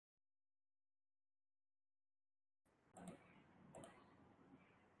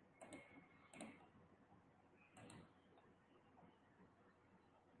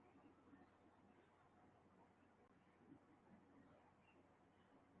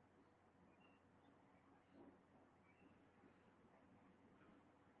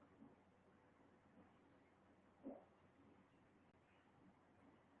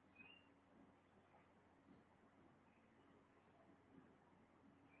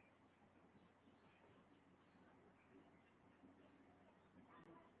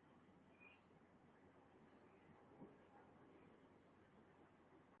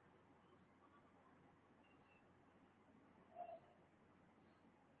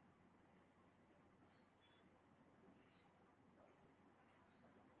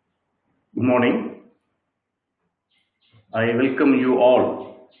Good morning. I welcome you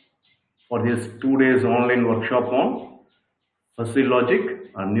all for this 2 days online workshop on fuzzy logic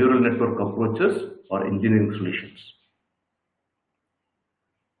and neural network approaches for engineering solutions.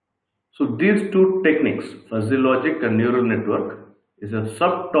 So these two techniques, fuzzy logic and neural network, is a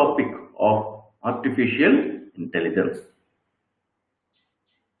subtopic of artificial intelligence.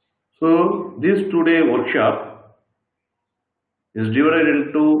 So this 2-day workshop is divided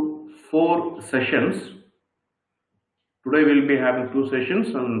into 4 sessions. Today we will be having 2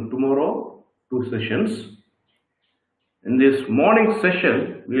 sessions and tomorrow 2 sessions. In this morning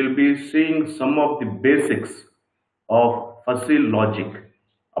session, we will be seeing some of the basics of fuzzy logic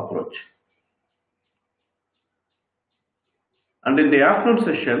approach. And in the afternoon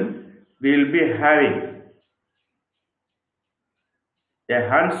session, we will be having a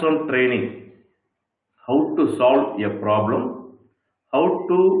hands-on training, how to solve a problem, how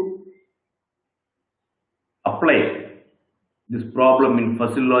to apply this problem in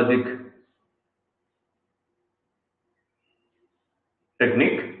fuzzy logic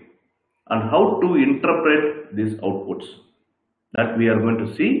technique, and how to interpret these outputs that we are going to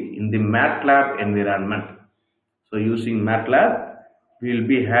see in the MATLAB environment. So using MATLAB, we will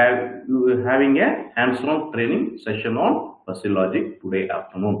be having a hands-on training session on fuzzy logic today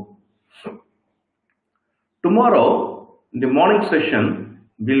afternoon. Tomorrow, in the morning session,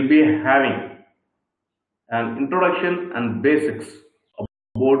 we will be having an introduction and basics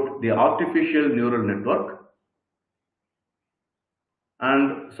about the artificial neural network,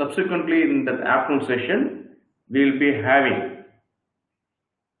 and subsequently in that afternoon session we will be having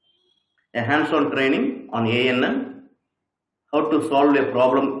a hands-on training on ANN, how to solve a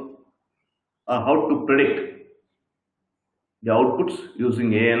problem, how to predict the outputs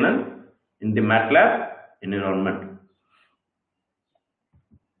using ANN in the MATLAB environment.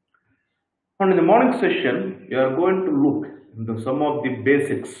 And in the morning session, we are going to look into some of the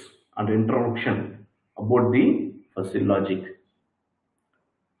basics and introduction about the fuzzy logic.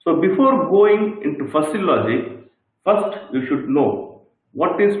 So before going into fuzzy logic, first you should know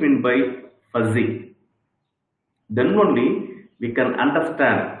what is meant by fuzzy. Then only we can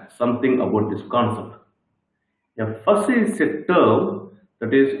understand something about this concept. A fuzzy is a term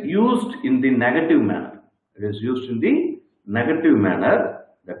that is used in the negative manner. It is used in the negative manner,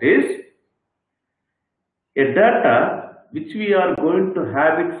 that is, a data which we are going to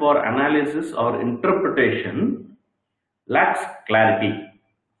have it for analysis or interpretation lacks clarity.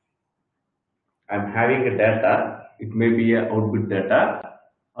 I am having a data, it may be a output data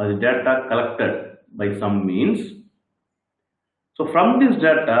or the data collected by some means. So from this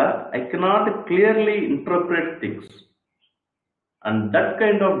data, I cannot clearly interpret things, and that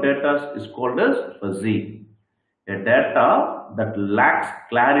kind of data is called as fuzzy. A data that lacks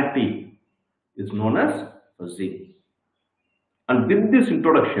clarity is known as fuzzy. And with this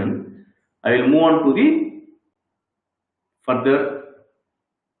introduction, I will move on to the further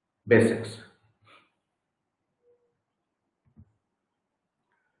basics.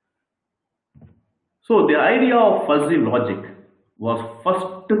 So the idea of fuzzy logic was first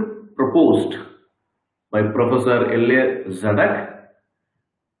proposed by Professor L.A. Zadak,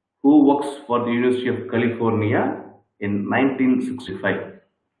 who works for the University of California in 1965.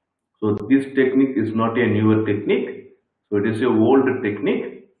 So this technique is not a newer technique, so it is a old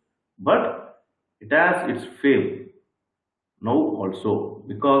technique, but it has its fame now also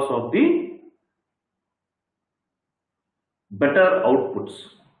because of the better outputs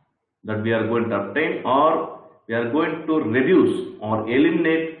that we are going to obtain, or we are going to reduce or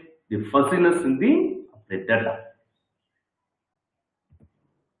eliminate the fuzziness in the data.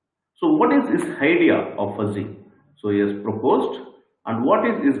 So what is his idea of fuzzy? So he has proposed, and what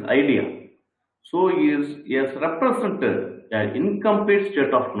is his idea? So he has represented an incomplete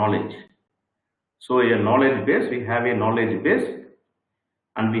state of knowledge. So a knowledge base, we have a knowledge base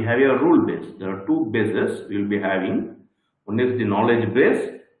and we have a rule base. There are 2 bases we will be having. One is the knowledge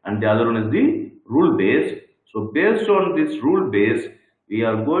base and the other one is the rule base. So based on this rule base, we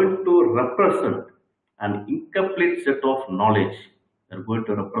are going to represent an incomplete set of knowledge. We are going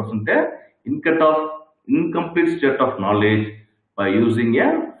to represent an incomplete set of knowledge by using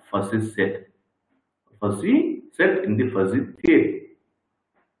a fuzzy set. Fuzzy set in the fuzzy theory.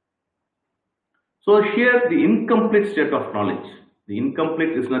 So here the incomplete state of knowledge. The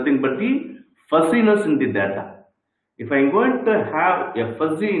incomplete is nothing but the fuzziness in the data. If I am going to have a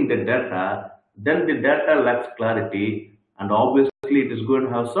fuzzy in the data, then the data lacks clarity, and obviously it is going to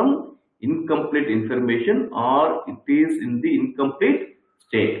have some incomplete information, or it is in the incomplete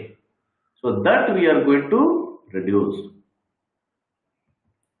state. So that we are going to reduce.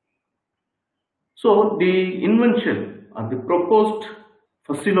 So the invention or the proposed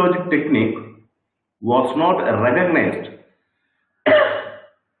physiologic technique was not recognized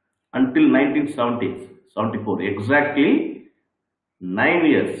until 1970s, 74, exactly 9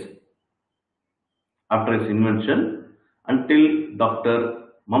 years after its invention, until Dr.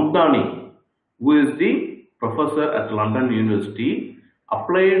 Mamdani, who is the professor at London University,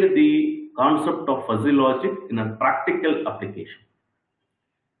 applied the concept of fuzzy logic in a practical application.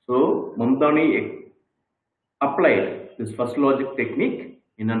 So Mamdani applied this fuzzy logic technique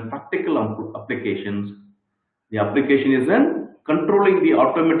in a practical applications. The application is in controlling the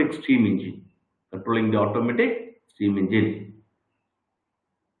automatic steam engine. Controlling the automatic steam engine.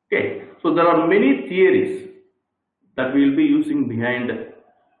 Okay, so there are many theories that we will be using behind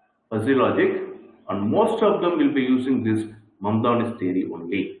fuzzy logic, and most of them will be using this Mamdani's theory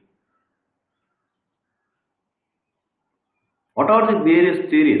only. What are the various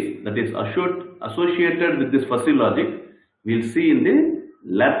theories that is associated with this fuzzy logic? We will see in the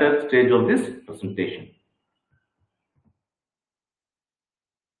latter stage of this presentation.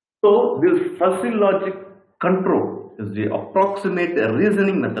 So this fuzzy logic control is the approximate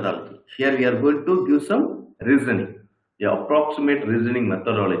reasoning methodology. Here we are going to give some reasoning. The approximate reasoning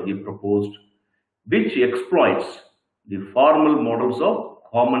methodology proposed, which exploits the formal models of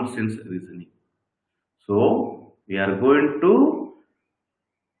common sense reasoning. So we are going to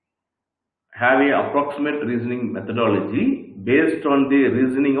have an approximate reasoning methodology based on the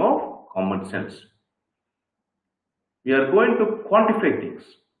reasoning of common sense. We are going to quantify things.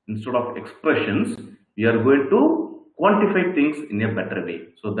 Instead of expressions, we are going to quantify things in a better way.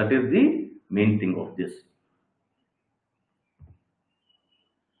 So that is the main thing of this.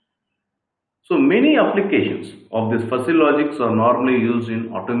 So many applications of this fuzzy logics are normally used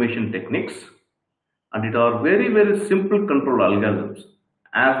in automation techniques, and it are very simple control algorithms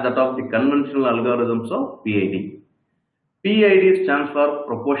as that of the conventional algorithms of PID. PID stands for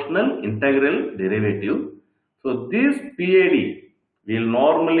proportional integral derivative. So this PID we will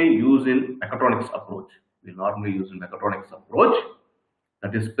normally use in mechatronics approach.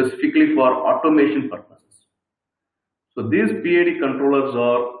 That is specifically for automation purposes. So these PID controllers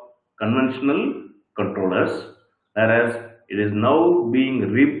are conventional controllers, whereas it is now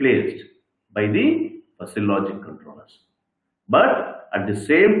being replaced by the fuzzy logic controllers. But at the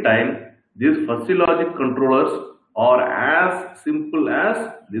same time, these fuzzy logic controllers are as simple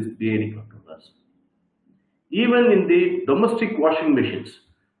as these PID controllers. Even in the domestic washing machines,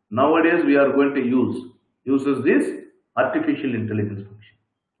 nowadays we are going to uses this artificial intelligence function.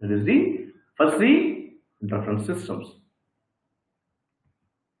 That is the fuzzy interference systems.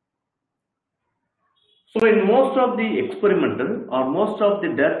 So in most of the experimental or most of the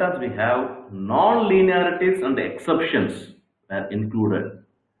data we have, non-linearities and exceptions are included.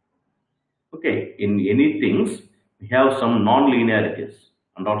 Okay, in any things we have some non-linearities,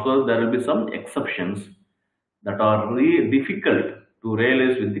 and also there will be some exceptions that are really difficult to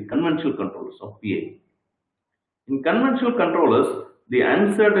realize with the conventional controllers of PA. In conventional controllers, the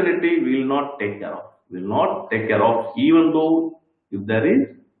uncertainty will not take care of, even though if there is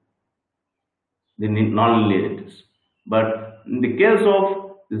the non-linearities. But in the case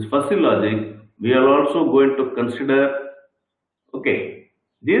of this fuzzy logic, we are also going to consider, okay,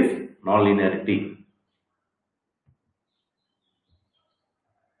 this non-linearity.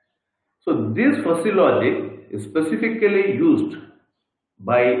 So this fuzzy logic is specifically used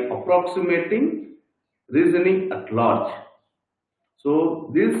by approximating reasoning at large.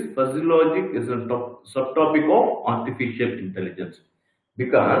 So this fuzzy logic is a subtopic of artificial intelligence,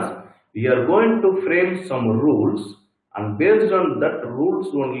 because we are going to frame some rules, and based on that rules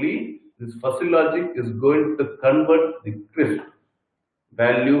only, this fuzzy logic is going to convert the crisp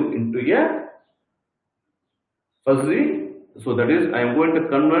value into a fuzzy. So that is, I am going to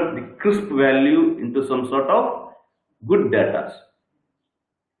convert the crisp value into some sort of good data.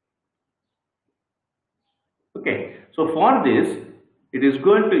 Okay, so for this, it is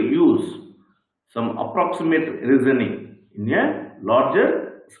going to use some approximate reasoning in a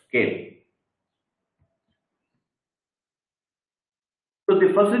larger scale. So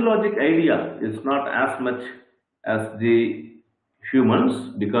the fuzzy logic idea is not as much as the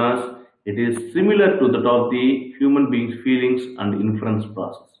humans, because it is similar to that of the human beings' feelings and inference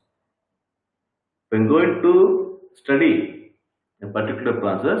process. When going to study a particular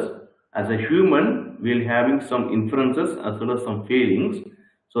process, as a human, we will having some inferences as well as some feelings.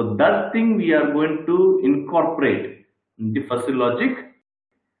 So that thing we are going to incorporate in the fuzzy logic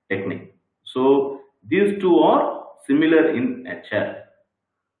technique. So these two are similar in nature.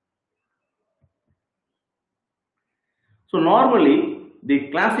 So normally the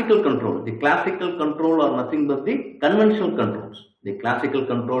classical control. The classical control are nothing but the conventional controls. The classical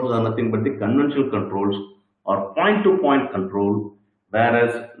controls are nothing but the conventional controls or point-to-point control,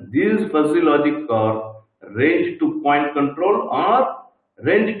 whereas these fuzzy logic are range-to-point control or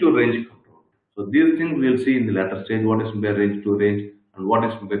range-to-range control. So these things we will see in the later stage, what is by range-to-range and what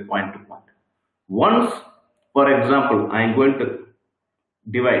is by point-to-point. Once, for example, I am going to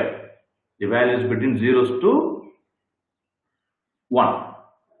divide the values between zeros to 1.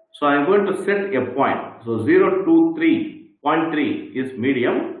 So I am going to set a point. So 0 to 3, 0.3 is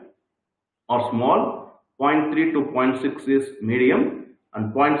medium or small, 0.3 to 0.6 is medium,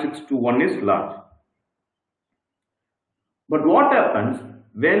 and 0.6 to 1 is large. But what happens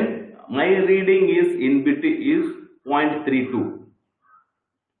when my reading is in between is 0.32?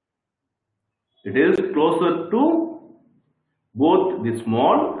 It is closer to both the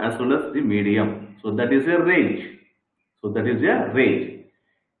small as well as the medium. So that is a range. So that is a range.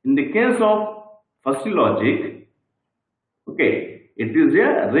 In the case of fuzzy logic, okay, it is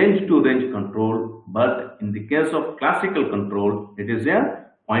a range-to-range control, but in the case of classical control, it is a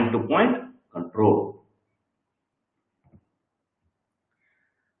point-to-point control.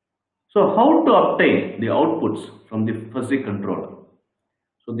 So how to obtain the outputs from the fuzzy controller?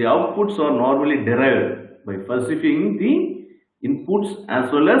 So the outputs are normally derived by fuzzifying the inputs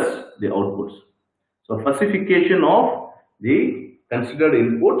as well as the outputs. So fuzzification of the considered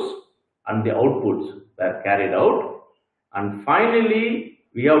inputs and the outputs were carried out, and finally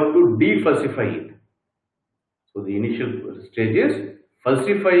we have to defuzzify it. So the initial stage is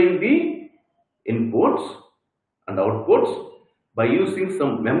fuzzifying the inputs and outputs by using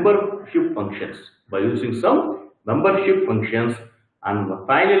some membership functions, and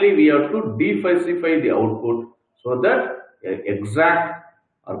finally we have to defuzzify the output so that exact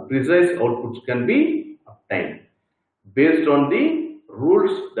or precise outputs can be obtained based on the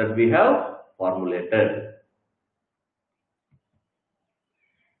rules that we have formulated.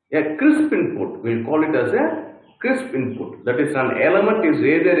 A crisp input, we will call it as a crisp input, that is, an element is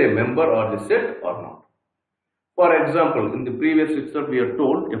either a member or the set or not. For example, in the previous lecture we are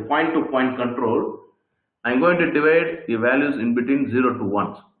told a point-to-point control. I am going to divide the values in between 0 to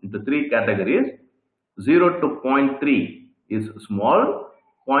 1 into 3 categories. 0 to 0.3 is small,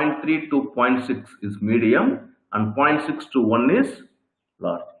 0.3 to 0.6 is medium, and 0.6 to 1 is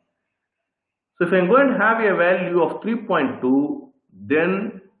large. So if I am going to have a value of 3.2,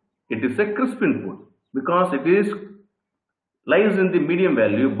 then it is a crisp input because it is lies in the medium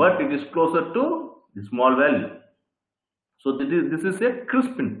value, but it is closer to the small value. So this is a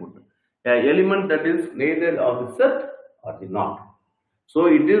crisp input, an element that is neither of the set or the not. So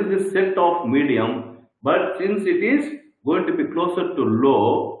it is the set of medium, but since it is going to be closer to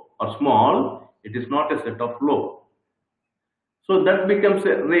low or small, it is not a set of low. So that becomes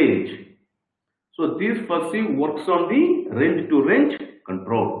a range. So this fuzzy works on the range-to-range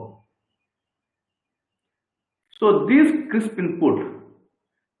control. So this crisp input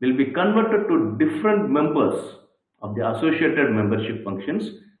will be converted to different members of the associated membership functions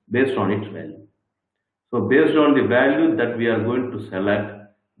based on its value. So based on the value that we are going to select,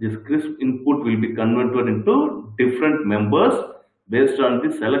 this crisp input will be converted into different members based on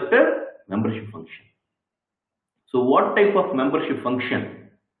the selected membership function. So what type of membership function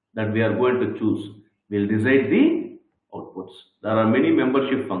that we are going to choose will decide the outputs. There are many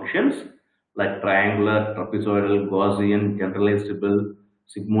membership functions like triangular, trapezoidal, Gaussian, generalizable,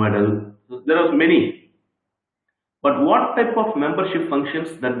 sigmoidal. There are many. But what type of membership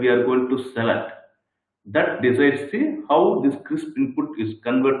functions that we are going to select, that decides how this crisp input is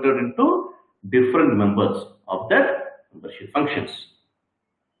converted into different members of that membership functions.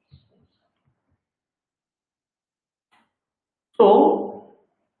 So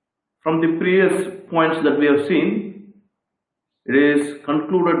from the previous points that we have seen, it is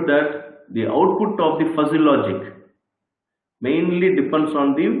concluded that the output of the fuzzy logic mainly depends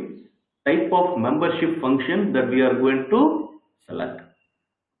on the type of membership function that we are going to select.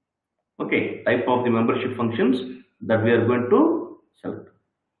 Okay, type of the membership functions that we are going to select.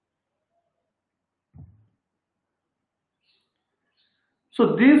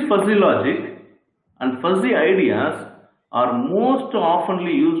 So these fuzzy logic and fuzzy ideas are most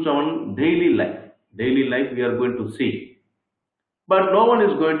oftenly used on daily life. Daily life we are going to see, but no one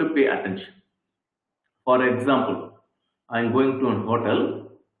is going to pay attention. For example, I am going to a hotel.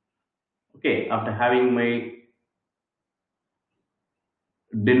 Okay, after having my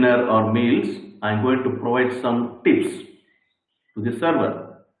dinner or meals, I am going to provide some tips to the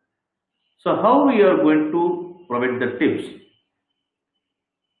server. So how we are going to provide the tips?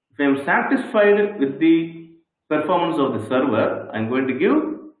 If I am satisfied with the performance of the server, I am going to give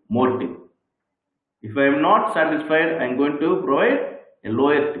more tip. If I am not satisfied, I am going to provide a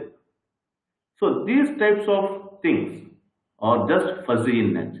lower tip. So these types of things are just fuzzy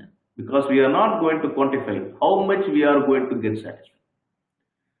in nature because we are not going to quantify how much we are going to get satisfied.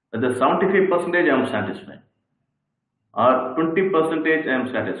 Whether 75% I am satisfied or 20% I am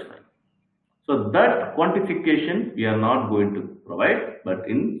satisfied. So that quantification we are not going to provide, but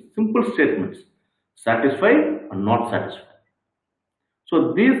in simple statements, satisfied or not satisfied.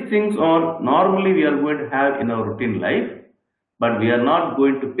 So these things are normally we are going to have in our routine life, but we are not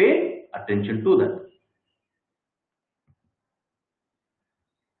going to pay attention to that.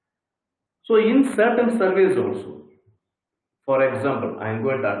 So in certain surveys also, for example, I am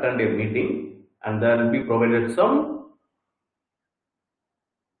going to attend a meeting and there will be provided some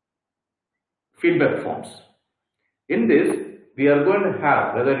feedback forms. In this, we are going to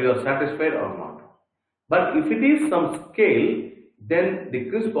have whether you are satisfied or not. But if it is some scale, then the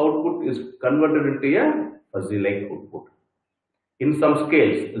crisp output is converted into a fuzzy like output. In some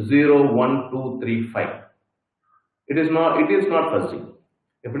scales, 0, 1, 2, 3, 5. It is not fuzzy.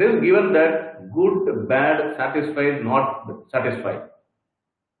 If it is given that good, bad, satisfied, not satisfied.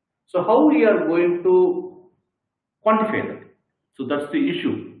 So how we are going to quantify that? So that's the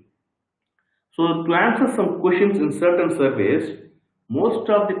issue. So to answer some questions in certain surveys, most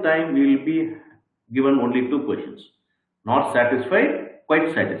of the time we will be given only two questions. Not satisfied,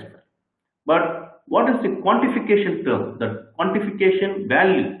 quite satisfied. But what is the quantification term, the quantification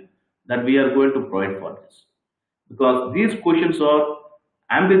value that we are going to provide for this? Because these questions are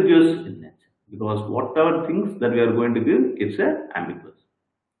ambiguous in nature. Because whatever things that we are going to give, it's ambiguous.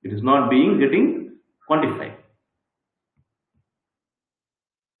 It is not getting quantified.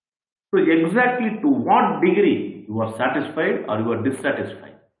 So exactly to what degree you are satisfied or you are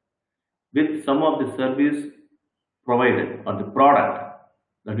dissatisfied with some of the service provided or the product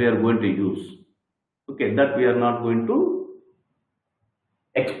that we are going to use. Okay, that we are not going to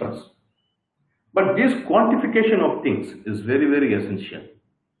express. But this quantification of things is very, very essential.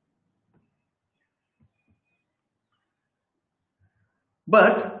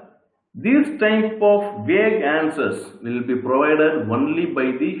 But these type of vague answers will be provided only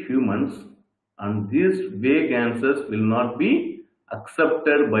by the humans, and these vague answers will not be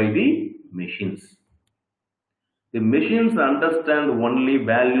accepted by the machines. The machines understand only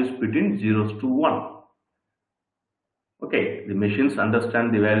values between zeros to 1. Okay, the machines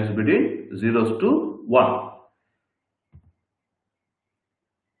understand the values between zeros to 1.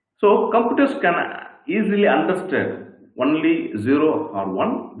 So computers can easily understand only 0 or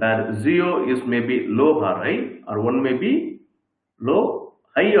 1, where 0 is maybe low or high, or 1 may be low,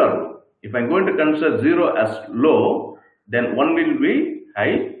 high or low. If I'm going to consider 0 as low, then 1 will be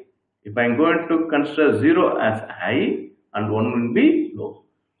high. If I'm going to consider 0 as high and 1 will be low.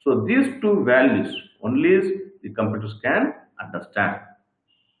 So these two values only the computers can understand.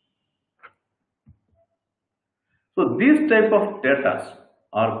 So these type of data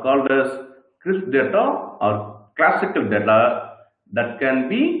are called as crisp data or classical data that can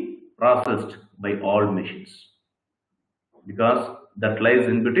be processed by all machines because that lies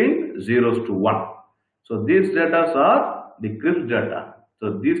in between zeros to 1. So these data are the crisp data.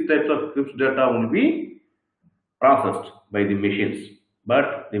 So these types of crisp data will be processed by the machines,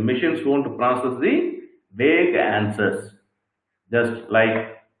 but the machines won't process the vague answers, just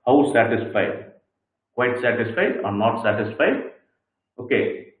like how satisfied, quite satisfied or not satisfied,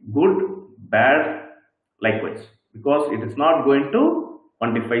 okay, good, bad, likewise, because it is not going to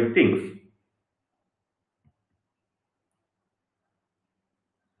quantify things.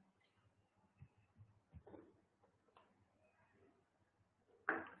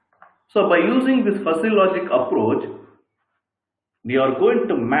 So by using this fuzzy logic approach, we are going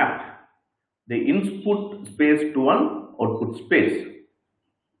to map the input space to an output space.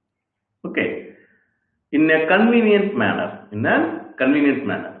 Okay, in a convenient manner.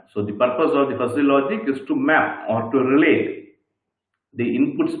 So the purpose of the fuzzy logic is to map or to relate the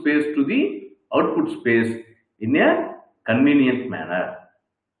input space to the output space in a convenient manner,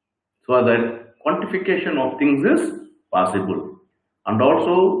 so that quantification of things is possible, and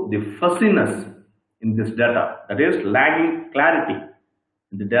also the fuzziness in this data, that is lagging clarity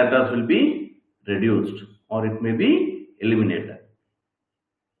in the data, will be reduced or it may be eliminated.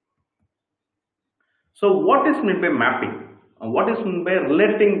 So what is meant by mapping? What is meant by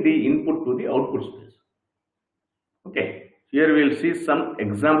relating the input to the output space? Okay, here we will see some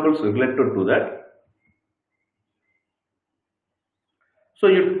examples related to that. So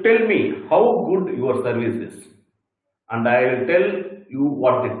you tell me how good your service is, and I will tell you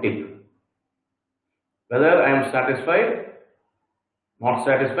what the tip. whether I am satisfied, not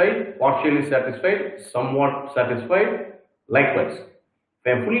satisfied, partially satisfied, somewhat satisfied. Likewise, if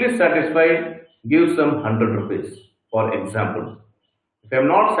I am fully satisfied, give some 100 rupees, for example. If I am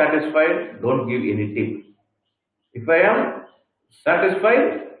not satisfied, don't give any tip. If I am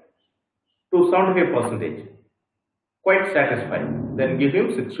satisfied to 75%, quite satisfied, then give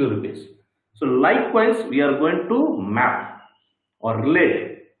him 60 rupees. So likewise, we are going to map or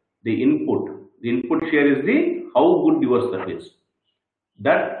relate the input. The input share is the how good your service.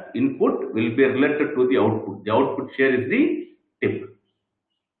 That input will be related to the output. The output share is the tip.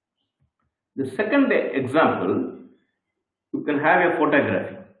 The second example, you can have a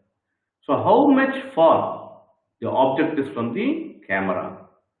photography. So how much far the object is from the camera.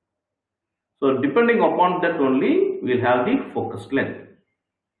 So depending upon that only, we will have the focus length.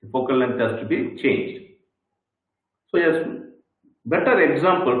 The focal length has to be changed. So yes, better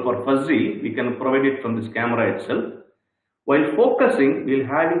example for fuzzy, we can provide it from this camera itself. While focusing, we will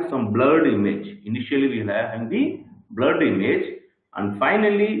have some blurred image. Initially, we will have the blurred image, and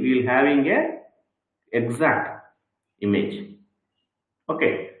finally, we will having a exact image.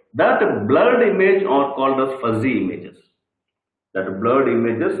 Okay, that blurred image are called as fuzzy images. That blurred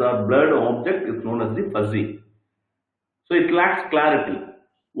images or blurred object is known as the fuzzy. So it lacks clarity.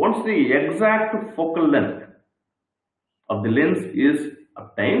 Once the exact focal length of the lens is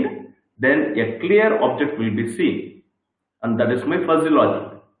obtained, then a clear object will be seen, and that is my fuzzy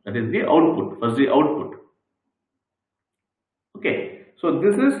logic. That is the output, fuzzy output. Okay, so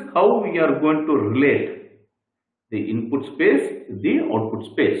this is how we are going to relate the input space with the output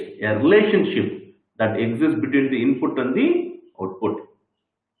space, a relationship that exists between the input and the output.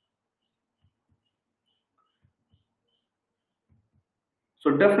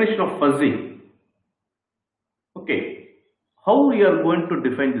 So definition of fuzzy. Okay, how we are going to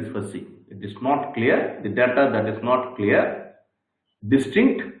define this fuzzy? It is not clear. The data that is not clear,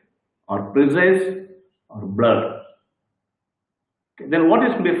 distinct, or precise, or blurred. Okay, then what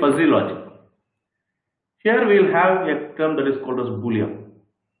is the fuzzy logic? Here we will have a term that is called as Boolean.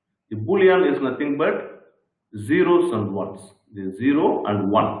 The Boolean is nothing but zeros and ones. The 0 and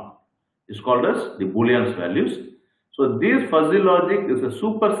 1 is called as the Boolean's values. So this fuzzy logic is a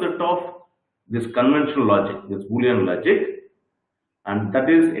superset of this conventional logic, this Boolean logic, and that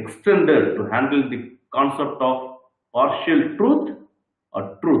is extended to handle the concept of partial truth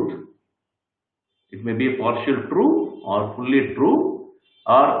or truth. It may be partial true or fully true,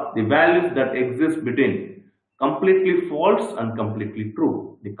 or the values that exist between completely false and completely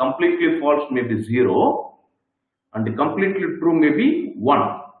true. The completely false may be 0 and the completely true may be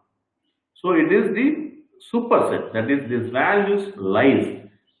 1. So it is the superset, that is these values lies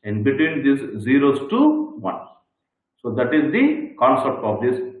in between these zeros to 1. So that is the concept of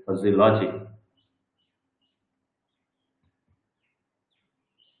this fuzzy logic.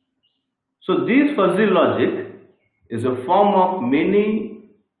 So this fuzzy logic is a form of many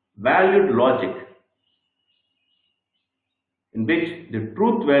valued logic in which the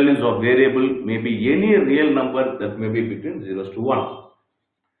truth values of variable may be any real number that may be between zeros to 1.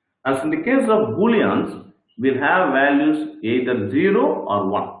 As in the case of Booleans, we'll have values either 0 or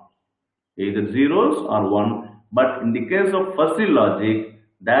 1, either zeros or 1, but in the case of fuzzy logic,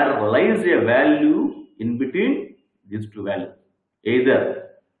 there lies a value in between these two values. Either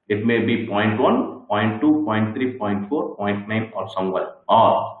it may be 0.1, 0.2, 0.3, 0.4, 0.9 or somewhere,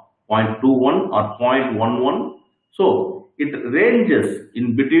 or 0.21 or 0.11. So it ranges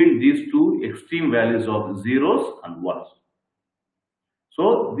in between these two extreme values of zeros and ones.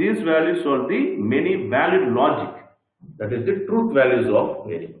 So these values are the many valued logic, that is the truth values of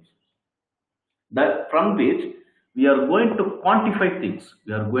variables, that from which we are going to quantify things.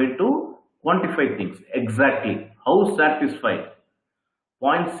 We are going to quantify things exactly. How satisfied?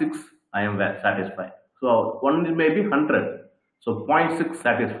 0.6 I am satisfied. So 1 may be 100. So 0.6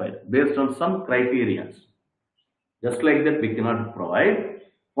 satisfied based on some criteria. Just like that we cannot provide.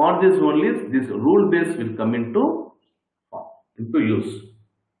 For this only this rule base will come into use.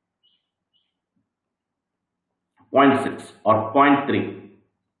 0.6 or 0.3.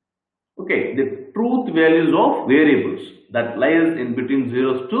 Okay, the truth values of variables that lies in between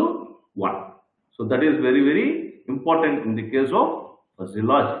zeros to 1. So that is very, very important in the case of fuzzy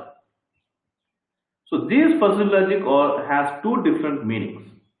logic. So this fuzzy logic has two different meanings.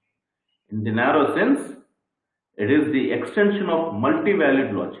 In the narrow sense, it is the extension of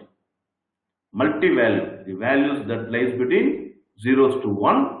multi-valued logic. Multi-value, the values that lies between zeros to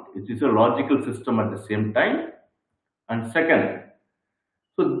 1, it is a logical system at the same time. And second,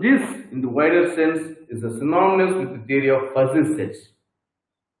 so this in the wider sense is a synonymous with the theory of fuzzy sets.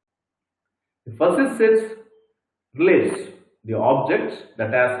 The fuzzy sets relates the objects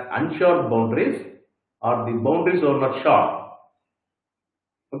that has unsure boundaries or the boundaries are not sure.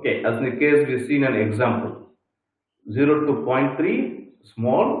 Okay, as in the case we seen an example 0 to zero point 0.3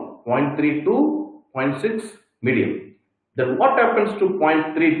 small, zero point 0.3 to zero point 0.6 medium. Then what happens to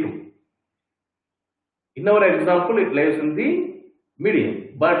 0.32? In our example, it lies in the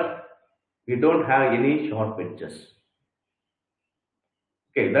medium, but we don't have any sharp edges.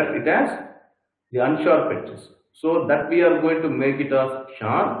 Okay, that it has the unsharp edges. So that we are going to make it as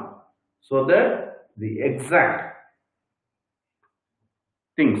sharp so that the exact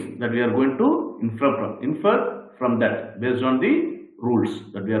things that we are going to infer from that based on the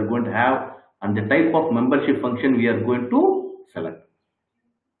rules that we are going to have and the type of membership function we are going to select.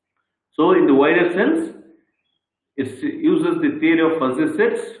 So in the wider sense, it uses the theory of fuzzy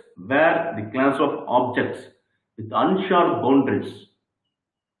sets where the class of objects with unsharp boundaries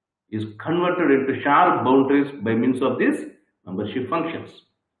is converted into sharp boundaries by means of these membership functions.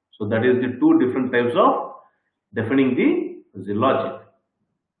 So that is the two different types of defining the fuzzy logic.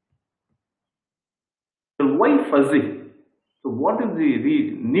 So why fuzzy? So what is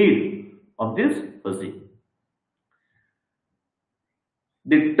the need of this fuzzy?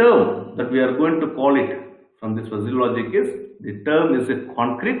 The term that we are going to call it from this fuzzy logic is, the term is a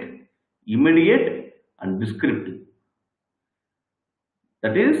concrete, immediate and descriptive.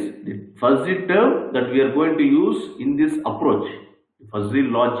 That is the fuzzy term that we are going to use in this approach, fuzzy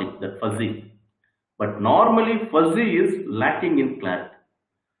logic, that fuzzy. But normally fuzzy is lacking in clarity,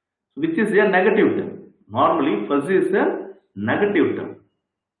 which is a negative term. Normally fuzzy is a negative term.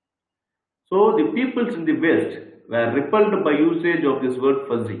 So the peoples in the West were repelled by usage of this word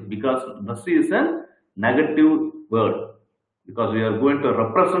fuzzy because fuzzy is a negative word, because we are going to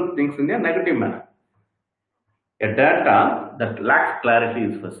represent things in a negative manner. A data that lacks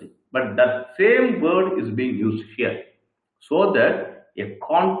clarity is fuzzy, but that same word is being used here so that a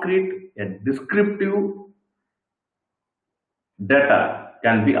concrete, a descriptive data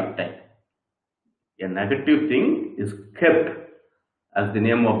can be obtained. A negative thing is kept as the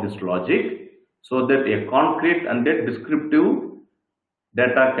name of this logic so that a concrete and a descriptive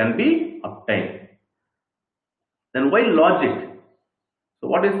data can be obtained. Then why logic? So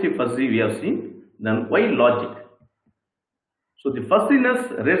what is the fuzzy we have seen? Then why logic? So the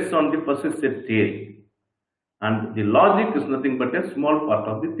fuzziness rests on the fuzzy set theory, and the logic is nothing but a small part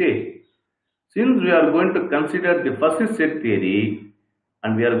of the theory. Since we are going to consider the fuzzy set theory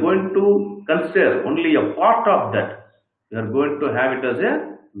and we are going to consider only a part of that, we are going to have it as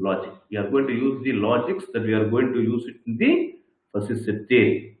a logic. We are going to use the logics that we are going to use it in the fuzzy set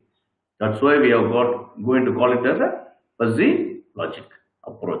theory. That's why we are going to call it as a fuzzy logic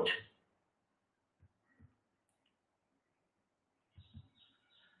approach.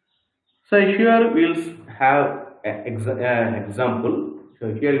 So here we'll have an example.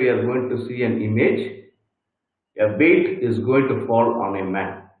 So here we are going to see an image. A weight is going to fall on a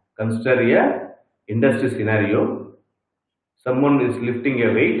man. Consider a industry scenario. Someone is lifting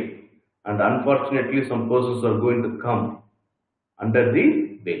a weight and unfortunately some persons are going to come under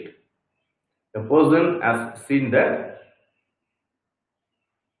the weight. The person has seen that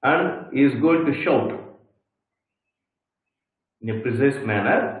and is going to shout in a precise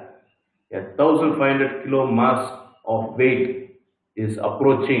manner, a 1500 kilo mass of weight is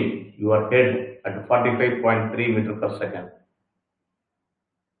approaching your head at 45.3 meter per second.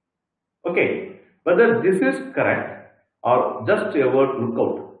 Okay, whether this is correct or just a word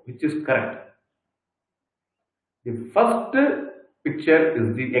lookout, which is correct? The first picture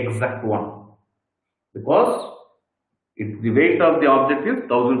is the exact one, because the weight of the object is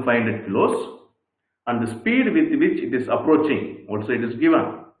 1500 kilos and the speed with which it is approaching also it is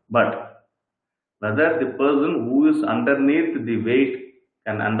given. But whether the person who is underneath the weight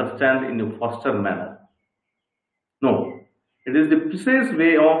can understand in a faster manner? No. It is the precise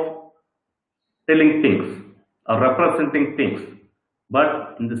way of telling things or representing things.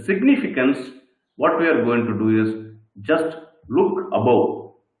 But in the significance, what we are going to do is just look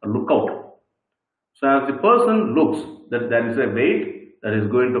above or look out. So as the person looks that there is a weight that is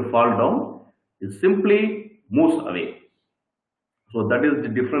going to fall down, it simply moves away. So that is the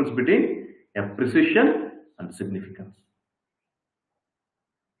difference between a precision and significance.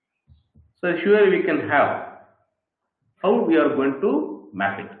 So here we can have how we are going to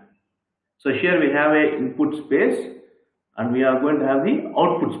map it. So here we have a input space and we are going to have the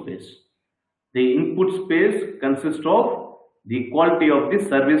output space. The input space consists of the quality of the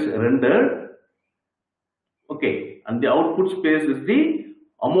service rendered. Okay, and the output space is the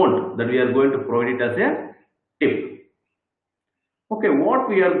amount that we are going to provide it as a tip. Okay, what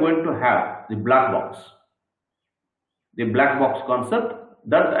we are going to have? The black box. The black box concept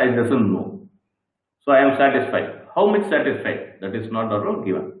that I doesn't know. So I am satisfied. How much satisfied? That is not at all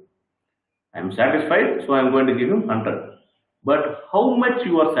given. I am satisfied, so I am going to give him 100. But how much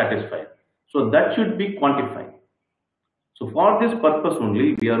you are satisfied? So that should be quantified. So for this purpose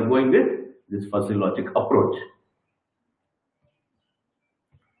only, we are going with this fuzzy logic approach.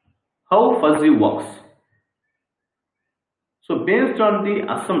 How fuzzy works? So based on the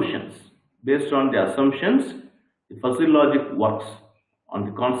assumptions, the fuzzy logic works on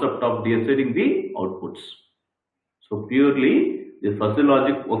the concept of deciding the outputs. So purely the fuzzy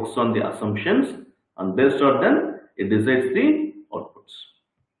logic works on the assumptions, and based on them it decides the outputs.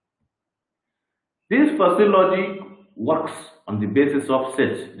 This fuzzy logic works on the basis of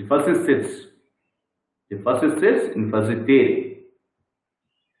sets, the fuzzy sets in fuzzy theory.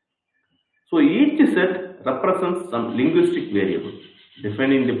 So each set represents some linguistic variable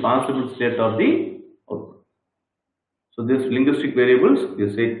defining the possible state of the output. So these linguistic variables, we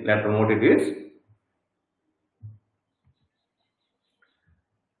say later on what it is.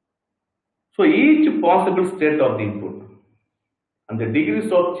 So each possible state of the input and the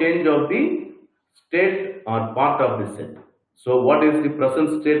degrees of change of the state are part of the set. So what is the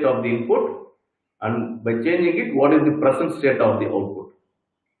present state of the input, and by changing it, what is the present state of the output?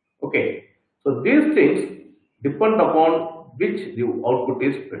 Okay. So these things depend upon which the output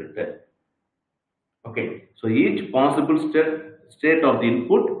is predicted. Okay, so each possible state of the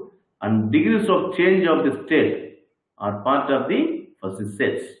input and degrees of change of the state are part of the fuzzy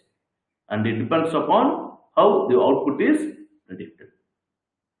sets, and it depends upon how the output is predicted.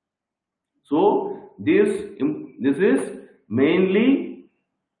 So this is mainly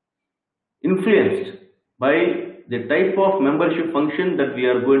influenced by the type of membership function that we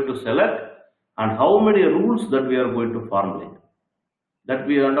are going to select and how many rules that we are going to formulate. That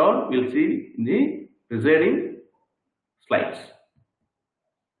we and all will see in the preceding slides.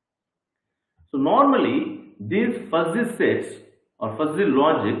 So normally these fuzzy sets or fuzzy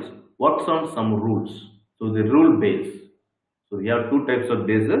logics works on some rules. So the rule base. So we have two types of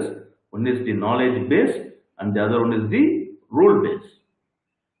bases. One is the knowledge base and the other one is the rule base.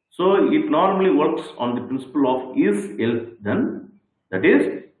 So it normally works on the principle of is else then. That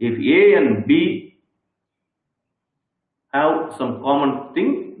is, if A and B have some common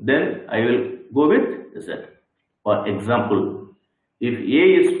thing, then I will go with Z. For example, if A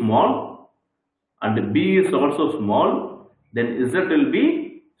is small and B is also small, then Z will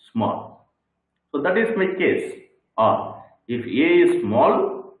be small. So that is my case. Or if A is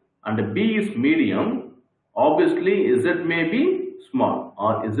small and B is medium, obviously Z may be small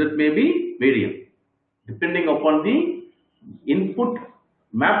or Z may be medium, depending upon the input,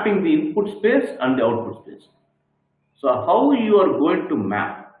 mapping the input space and the output space. So how you are going to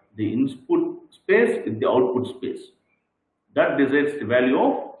map the input space with the output space, that decides the value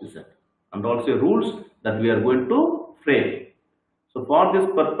of Z, and also rules that we are going to frame. So for this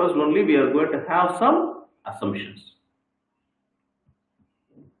purpose only we are going to have some assumptions.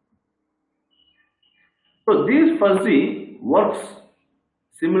 So this fuzzy works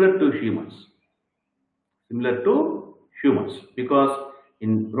similar to humans, because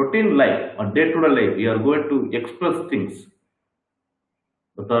in routine life or day-to-day life we are going to express things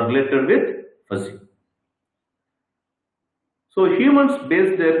that are related with fuzzy. So humans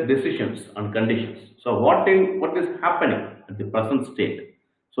base their decisions on conditions. So what is happening at the present state?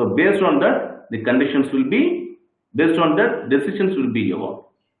 So based on that, the conditions will be, based on that, decisions will be evolved.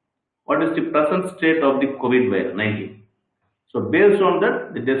 What is the present state of the COVID-19? So based on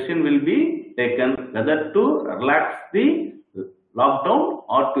that, the decision will be taken whether to relax the lockdown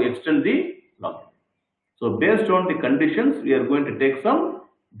or to extend the lockdown. So based on the conditions, we are going to take some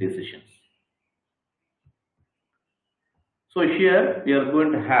decisions. So here we are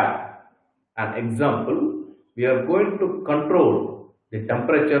going to have an example. We are going to control the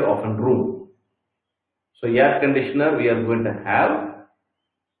temperature of a room. So air conditioner we are going to have.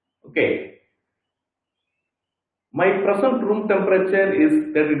 Okay. My present room temperature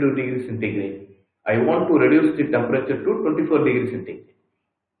is 32 degrees centigrade. I want to reduce the temperature to 24 degrees centigrade.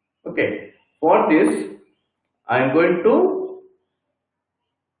 Okay. For this, I am going to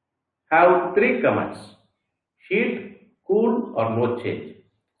have three commands: heat, cool, or no change.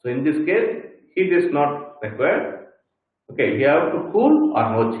 So in this case, heat is not required. Okay, we have to cool or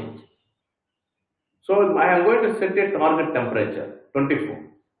no change. So I am going to set a target temperature 24.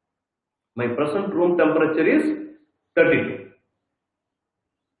 My present room temperature is 32.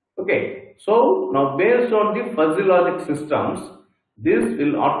 Okay, so now based on the fuzzy logic systems, this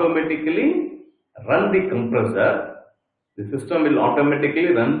will automatically run the compressor The system will automatically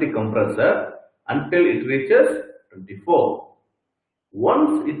run the compressor until it reaches 24.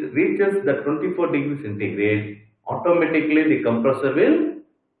 Once it reaches the 24 degrees centigrade, automatically the compressor will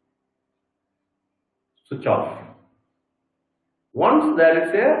switch off. Once there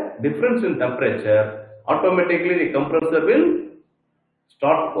is a difference in temperature, automatically the compressor will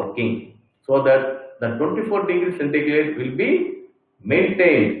start working, so that the 24 degrees centigrade will be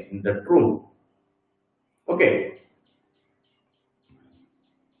maintained in that room. Okay.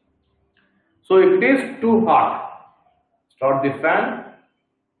 So if it is too hot, start the fan.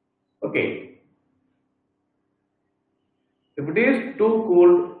 Okay. If it is too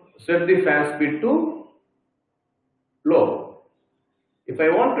cold, set the fan speed to low. If I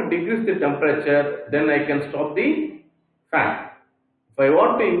want to decrease the temperature, then I can stop the fan. If I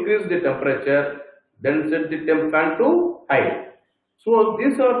want to increase the temperature, then set the fan to high. So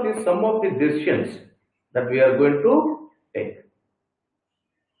these are some of the decisions that we are going to take.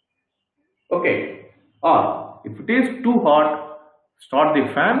 Okay. Or if it is too hot, start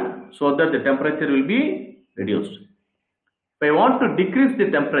the fan so that the temperature will be reduced. If I want to decrease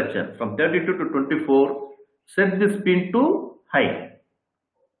the temperature from 32 to 24, set the speed to high.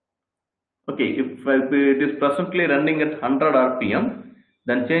 Okay, if it is presently running at 100 rpm,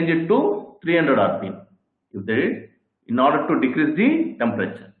 then change it to 300 rpm in order to decrease the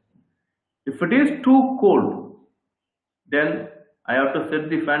temperature. If it is too cold, then I have to set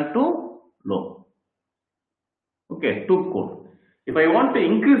the fan to low. Okay, too cold. If I want to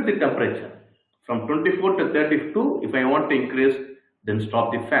increase the temperature from 24 to 32, if I want to increase, then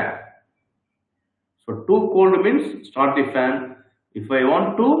stop the fan. So too cold means start the fan. If I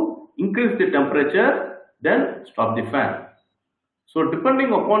want to increase the temperature, then stop the fan. So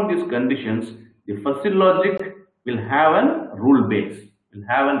depending upon these conditions, the fuzzy logic will have a rule base.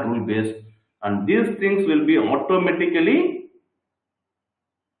 And these things will be automatically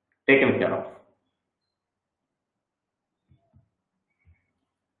taken care of.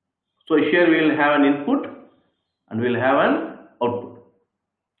 So here we will have an input and we will have an output.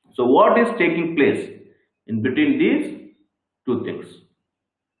 So what is taking place in between these two things?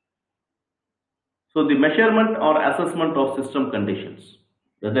 So the measurement or assessment of system conditions,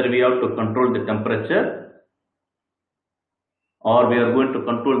 whether we have to control the temperature or we are going to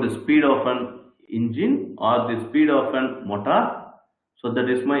control the speed of an engine or the speed of an motor. So that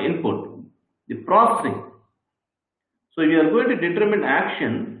is my input. The processing. So we are going to determine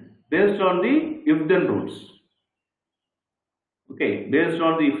action based on the if-then rules. Okay, based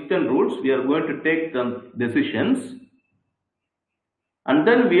on the if-then rules, we are going to take the decisions, and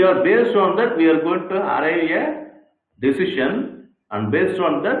then based on that we are going to arrive a decision, and based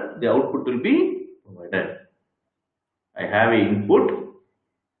on that the output will be provided. I have an input.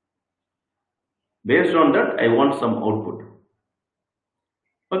 Based on that I want some output.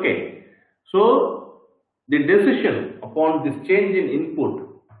 Okay, so the decision upon this change in input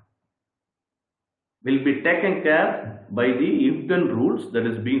will be taken care by the if-then rules that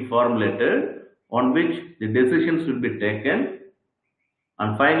is being formulated, on which the decisions will be taken,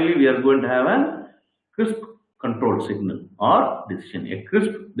 and finally we are going to have a crisp control signal or decision. A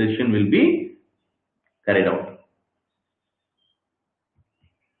crisp decision will be carried out.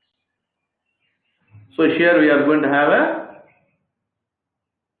 So here we are going to have a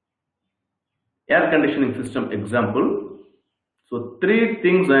air conditioning system example. So three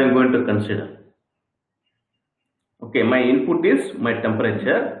things I am going to consider. Okay, my input is my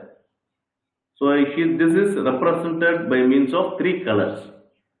temperature. So this is represented by means of three colors.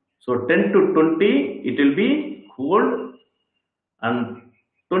 So 10 to 20 it will be cold, and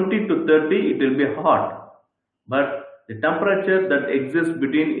 20 to 30 it will be hot. But the temperature that exists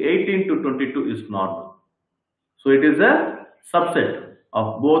between 18 to 22 is normal. So it is a subset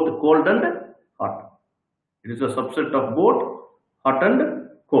of both cold and hot. It is a subset of both hot and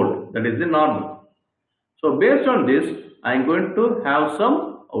cold. That is the normal. So based on this, I am going to have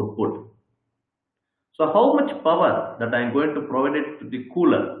some output. So how much power that I am going to provide it to the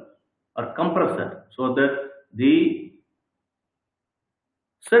cooler or compressor, so that the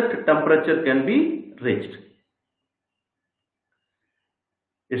set temperature can be reached.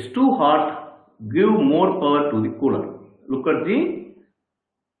 It's too hot, give more power to the cooler. Look at the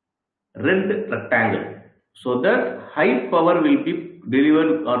red rectangle. So that high power will be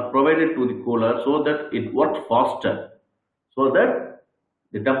delivered or provided to the cooler, so that it works faster, so that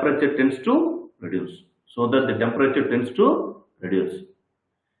the temperature tends to reduce.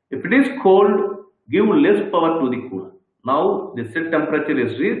 If it is cold, give less power to the cooler. Now the set temperature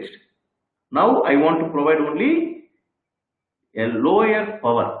is reached. Now I want to provide only a lower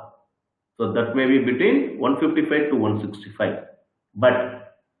power, So that may be between 155 to 165.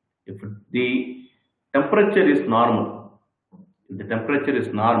 But if the temperature is normal, if the temperature is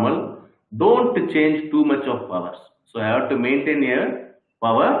normal, don't change too much of powers. So I have to maintain a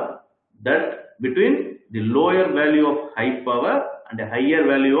power that between the lower value of high power and a higher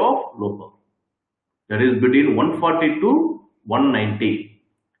value of low power. That is between 140 to 190.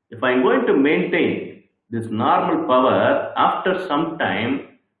 If I am going to maintain this normal power after some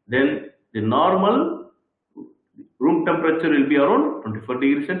time, then the normal room temperature will be around 24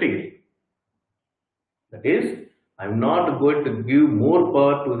 degrees centigrade. That is, I am not going to give more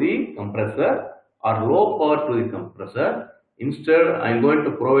power to the compressor or low power to the compressor. Instead, I am going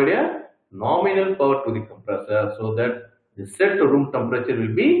to provide a nominal power to the compressor so that the set room temperature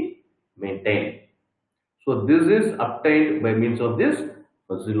will be maintained. So this is obtained by means of this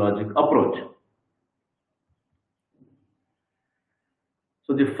fuzzy logic approach.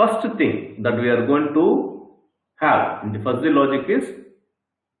 So the first thing that we are going to have in the fuzzy logic is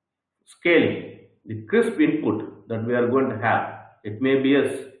scaling. The crisp input that we are going to have, it may be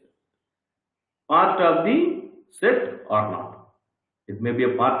a part of the set or not. It may be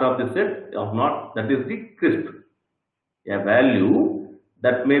a part of the set or not. That is the crisp. A value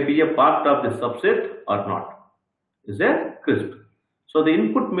that may be a part of the subset or not is a crisp. So the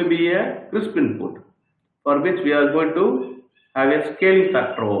input may be a crisp input for which we are going to have a scaling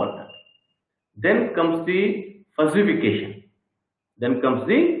factor over that. Then comes the fuzzification. That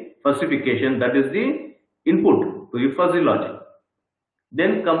is the input to the fuzzy logic.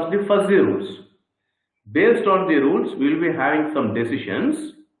 Then comes the fuzzy rules. Based on the rules, we will be having some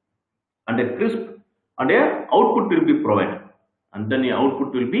decisions and a crisp and a output will be provided. And then the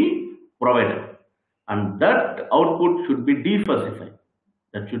output will be provided. And that output should be defuzzified.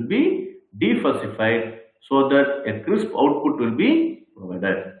 That should be defuzzified so that a crisp output will be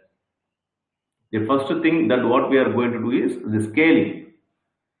provided. The first thing that what we are going to do is the scaling.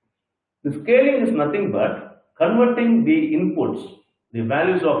 The scaling is nothing but converting the inputs, the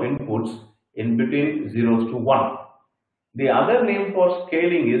values of inputs in between zeros to 1. The other name for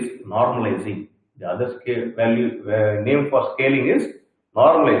scaling is normalizing. The other name for scaling is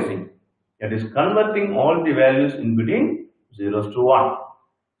normalizing. That is converting all the values in between zeros to 1.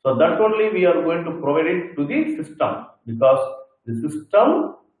 So that only we are going to provide it to the system, because the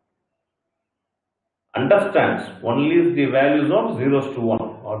system understands only the values of zeros to 1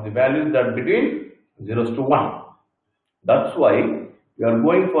 or the values that between zeros to 1. That's why we are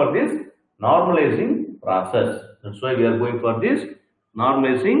going for this normalizing process.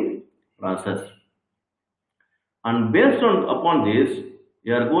 And based upon this,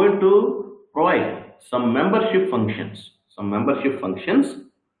 we are going to provide some membership functions,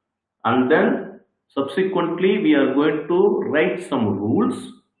 and then subsequently we are going to write some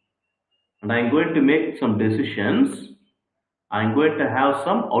rules, and I am going to make some decisions. I am going to have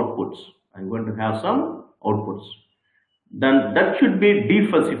some outputs. Then that should be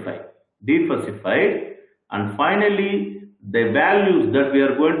defuzzified, and finally the values that we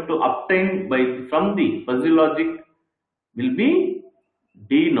are going to obtain from the fuzzy logic will be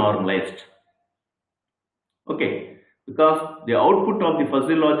denormalized. Okay, because the output of the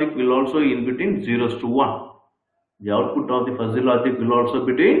fuzzy logic will also in between zeros to 1.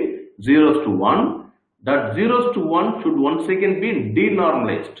 That zeros to 1 should once again be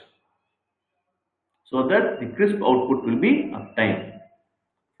denormalized so that the crisp output will be obtained.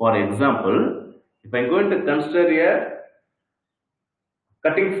 For example, if I am going to consider a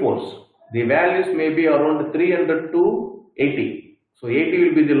cutting force, the values may be around 300 to 80. So 80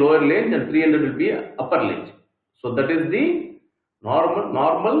 will be the lower range and 300 will be upper range. So that is the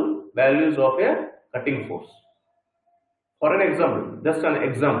normal values of a cutting force. For an example, just an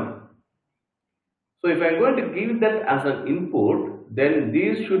example. So if I am going to give that as an input, then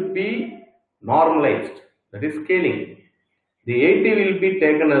these should be normalized, that is scaling. The 80 will be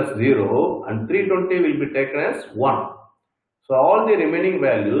taken as 0 and 320 will be taken as 1. So all the remaining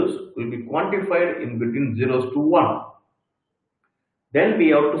values will be quantified in between zeros to 1. Then we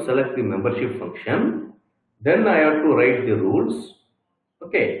have to select the membership function. Then I have to write the rules.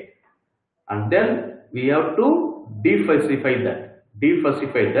 Okay. And then we have to defuzzify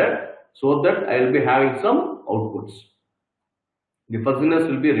that so that I will be having some outputs. The fuzziness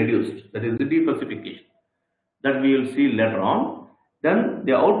will be reduced. That is the defuzzification. That we will see later on. Then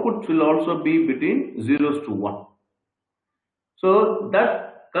the outputs will also be between zeros to 1. So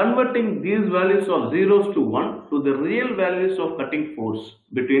that converting these values of zeros to 1 to the real values of cutting force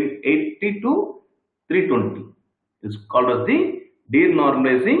between 80 to 320 is called as the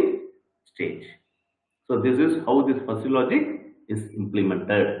denormalizing stage. So this is how this fuzzy logic is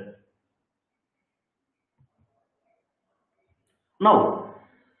implemented. Now,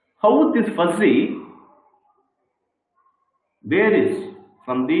 how this fuzzy varies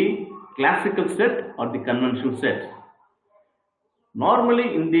from the classical set or the conventional set.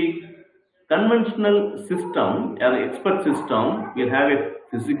 Normally, in the conventional system or expert system, we have a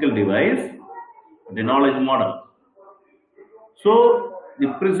physical device and a knowledge model. So, the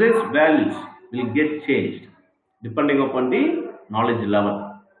precise values will get changed depending upon the knowledge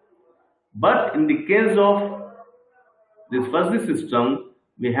level. But in the case of this fuzzy system,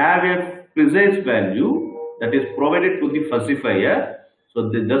 we have a precise value that is provided to the fuzzifier. So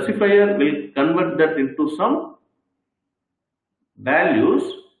the justifier will convert that into some values,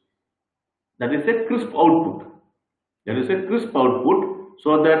 that is a crisp output. There is a crisp output,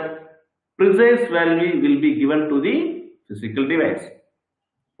 so that precise value will be given to the physical device.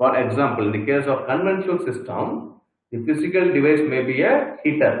 For example, in the case of conventional system, the physical device may be a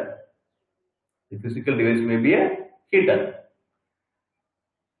heater. The physical device may be a heater.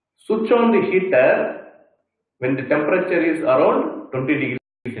 Switch on the heater when the temperature is around 20 degrees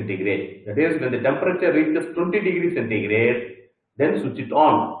centigrade. That is, when the temperature reaches 20 degrees centigrade, then switch it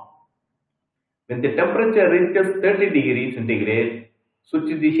on. When the temperature reaches 30 degrees centigrade,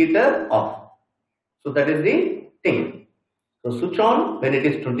 switch the heater off. So that is the thing. So switch on when it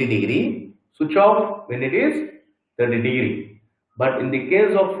is 20 degree, switch off when it is 30 degree. But in the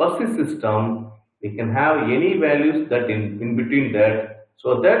case of fuzzy system, we can have any values that in between that,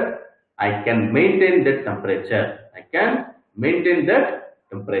 so that I can maintain that temperature. I can maintain that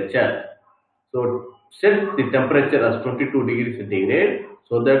temperature. So set the temperature as 22 degrees centigrade,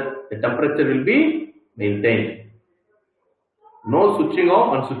 so that the temperature will be maintained. No switching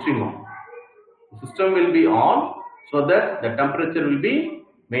off and switching on. The system will be on, so that the temperature will be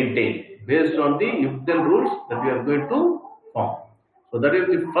maintained based on the if-then rules that we are going to form. So that is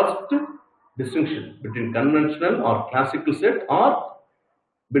the first distinction between conventional or classical set or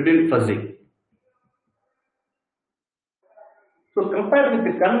between fuzzy. So compared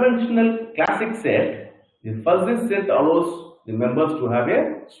with the conventional classic set, the fuzzy set allows the members to have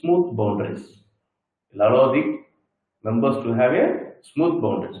a smooth boundaries. It will allow the members to have a smooth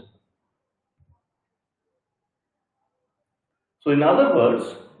boundaries. So in other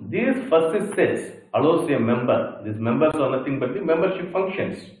words, these fuzzy sets allows a member, these members are nothing but the membership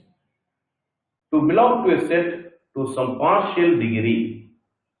functions, to belong to a set to some partial degree,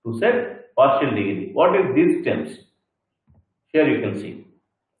 to set partial degree. What is these terms? Here you can see.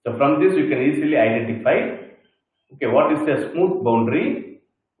 So from this you can easily identify, okay, what is a smooth boundary,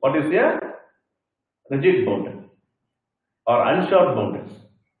 what is a rigid boundary or unsharp boundaries.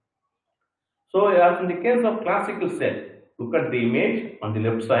 So as in the case of classical set, look at the image on the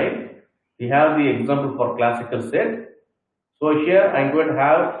left side. We have the example for classical set. So here I am going to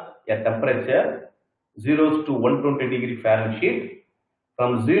have a temperature 0 to 120 degree Fahrenheit.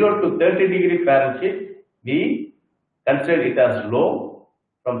 From 0 to 30 degree Fahrenheit, we consider it as low.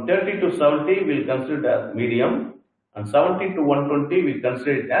 From 30 to 70, we will consider it as medium. And 70 to 120, we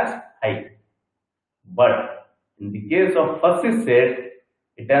consider it as high. But in the case of fuzzy set,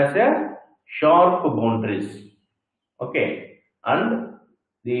 it has a sharp boundaries. Okay, and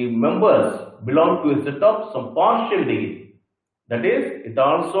the members belong to a set of some partial degree. That is, it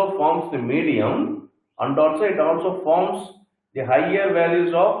also forms the medium, and also it also forms the higher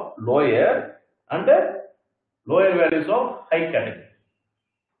values of lower and the lower values of high category.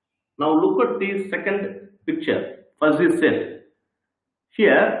 Now look at the second picture, fuzzy set.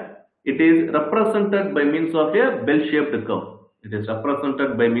 Here it is represented by means of a bell-shaped curve. It is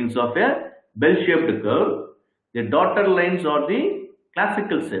represented by means of a bell-shaped curve. The dotted lines are the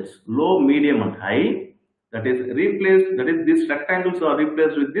classical sets, low, medium and high. That is replaced, that is these rectangles are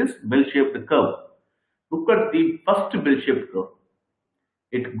replaced with this bell-shaped curve. Look at the first bell-shaped curve.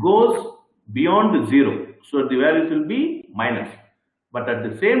 It goes beyond 0, so the values will be minus. But at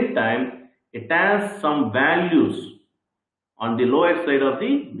the same time, it has some values on the lower side of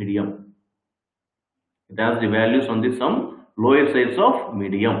the medium. It has the values on the some lower sides of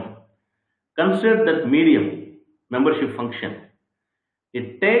medium. Consider that medium membership function.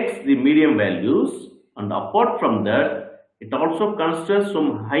 It takes the medium values, and apart from that, it also considers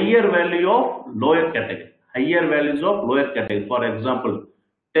some higher value of lower category, higher values of lower category. For example,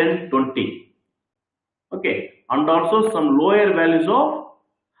 10, 20. Okay, and also some lower values of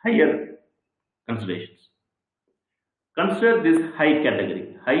higher considerations. Consider this high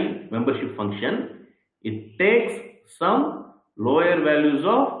category, high membership function. It takes some lower values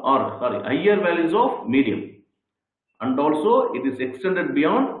of, higher values of medium, and also it is extended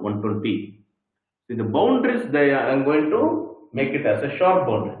beyond 120. See the boundaries there, I am going to make it as a sharp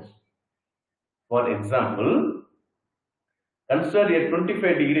boundaries. For example, Consider a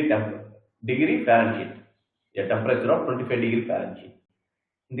 25 degree Fahrenheit, a temperature of 25 degree Fahrenheit.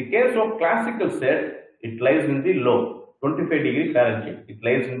 In the case of classical set, it lies in the low, 25 degree Fahrenheit, it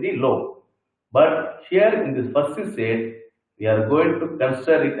lies in the low. But here in this first set, we are going to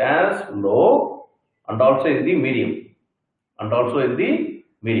consider it as low and also in the medium.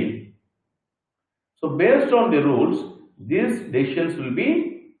 So based on the rules, these decisions will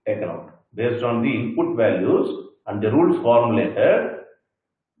be taken out. Based on the input values and the rules formulated,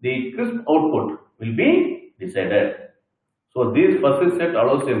 the crisp output will be decided. So this first set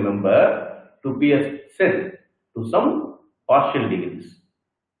allows a member to be set to some partial degrees.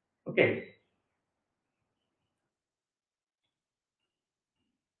 Okay.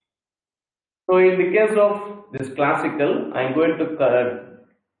 So in the case of this classical, I am going to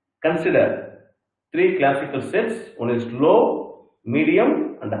consider three classical sets. One is low,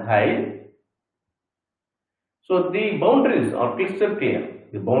 medium and high. So the boundaries are crystal clear.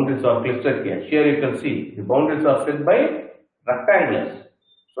 Here you can see the boundaries are set by rectangles.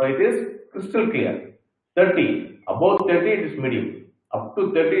 So it is crystal clear. 30, above 30 it is medium, up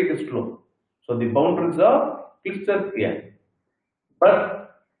to 30 it is low. So the boundaries are crystal clear. But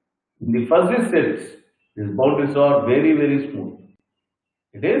in the fuzzy sets, these boundaries are very, very smooth.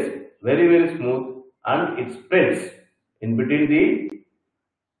 It is very, very smooth and it spreads in between the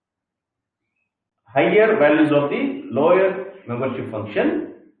higher values of the lower membership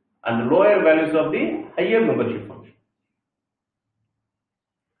function and lower values of the higher membership function.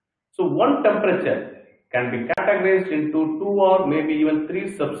 So one temperature can be categorized into two or maybe even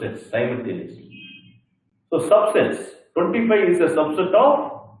three subsets simultaneously. So subsets, 25 is a subset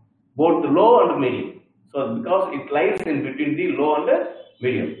of both low and medium. So because it lies in between the low and the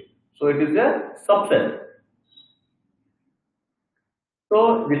medium, so it is a subset.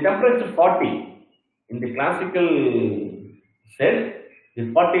 So the temperature 40 in the classical set,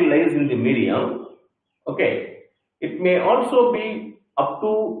 the 40 lies in the medium. Okay, it may also be up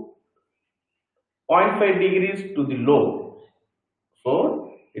to 0.5 degrees to the low.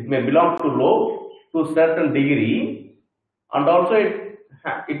 So it may belong to low to a certain degree, and also it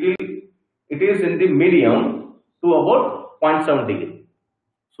is in the medium to about 0.7 degree.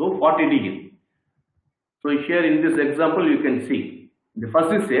 So 40 degree. So here in this example you can see the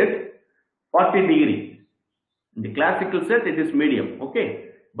first set 40 degree. In the classical set it is medium,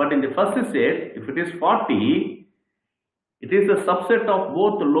 okay. But in the first set, if it is 40, it is a subset of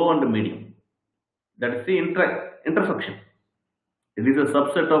both low and medium. That is the intersection. It is a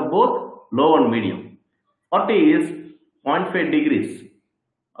subset of both low and medium. 40 is 0.5 degrees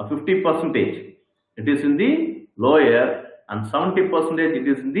or 50%. It is in the lower and 70% it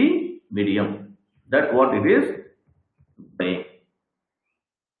is in the medium. That's what it is saying.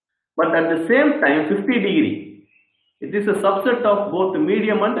 But at the same time, 50 degree, it is a subset of both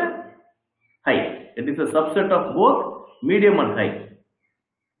medium and high. It is a subset of both medium and high.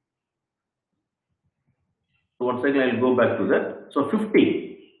 So once again I will go back to that. So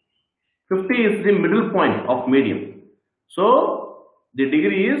 50 is the middle point of medium. So the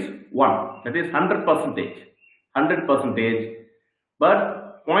degree is 1, that is 100%.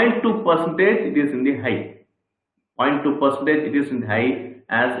 But 0.2% it is in the high. 0.2% it is in high,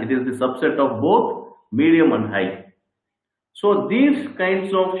 as it is the subset of both medium and high. So these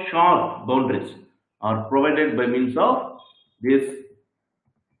kinds of sharp boundaries are provided by means of this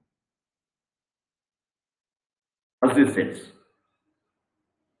fuzzy sets.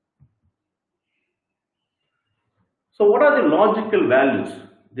 So what are the logical values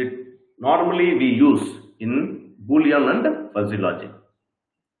that normally we use in Boolean and fuzzy logic?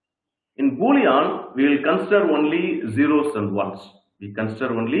 In Boolean, we will consider only zeros and ones.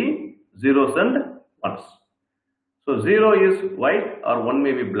 So 0 is white or 1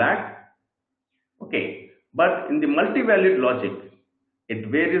 may be black. Okay. But in the multi-valued logic, it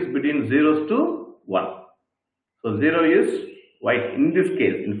varies between zeros to 1. So 0 is white. In this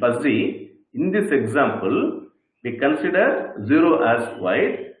case, in fuzzy, in this example, we consider 0 as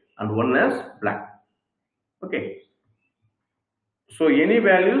white and 1 as black. Okay. So any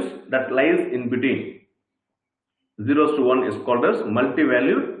values that lies in between zeros to 1 is called as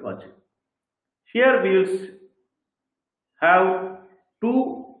multi-valued logic. Here we will have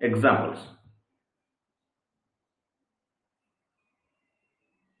two examples.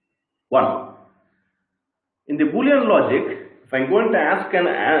 One, in the Boolean logic, if I am going to ask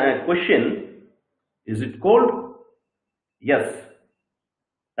a question, is it called yes?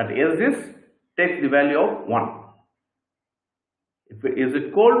 That yes takes the value of 1. Is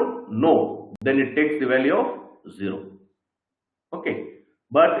it called no? Then it takes the value of 0. Okay.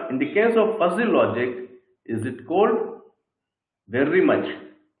 But in the case of fuzzy logic, is it called very much,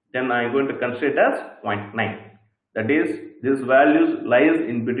 then I am going to consider it as 0.9. That is, this values lies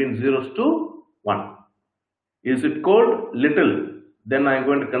in between zeros to 1. Is it cold? Little. Then I am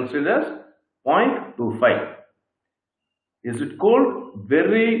going to consider as 0.25. Is it cold?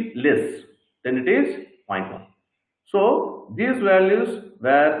 Very less. Then it is 0.1. So these values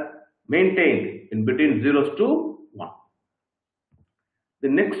were maintained in between zeros to 1. The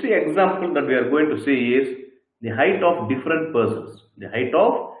next example that we are going to see is the height of different persons. The height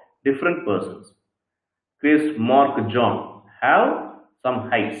of different persons. Chris, Mark, John have some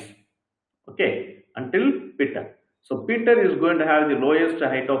heights. Okay, until Peter. So Peter is going to have the lowest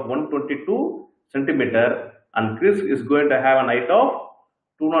height of 122 centimeter, and Chris is going to have an height of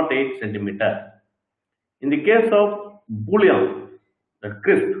 208 centimeter. In the case of Boolean, that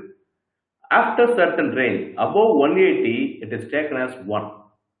crisp, after certain range above 180, it is taken as 1.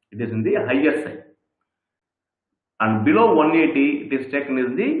 It is in the higher side. And below 180, it is taken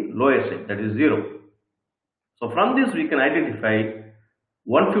as the lower side, that is 0. So from this we can identify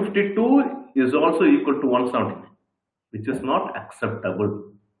 152 is also equal to 179, which is not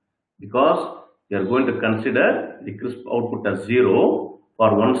acceptable, because we are going to consider the crisp output as 0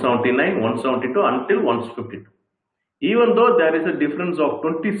 for 179, 172 until 152. Even though there is a difference of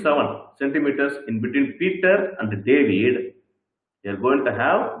 27 centimeters in between Peter and David, we are going to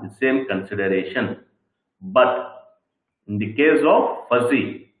have the same consideration. But in the case of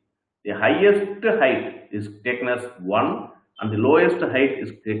fuzzy, the highest height is taken as 1 and the lowest height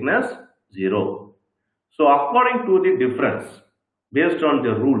is taken as 0. So according to the difference, based on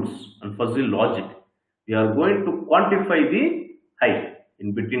the rules and fuzzy logic, we are going to quantify the height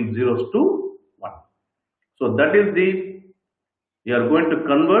in between zeros to 1. So that is we are going to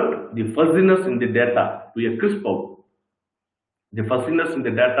convert the fuzziness in the data to a crisp output. The fuzziness in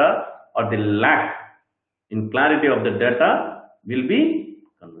the data or the lack in clarity of the data will be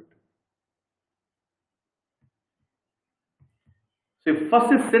converted. So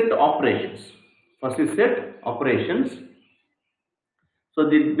fuzzy set operations. Fuzzy set operations. So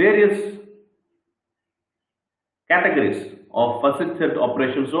the various categories of fuzzy set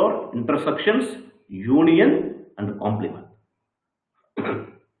operations are intersections, union, and complement.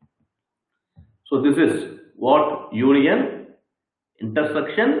 So this is what union,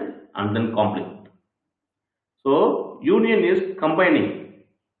 intersection, and then complement. So union is combining.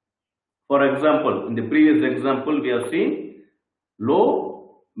 For example, in the previous example, we have seen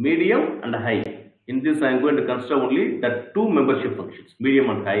low, medium, and high. In this, I am going to consider only the two membership functions, medium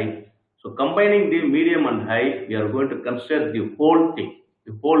and high. So combining the medium and high, we are going to consider the whole thing,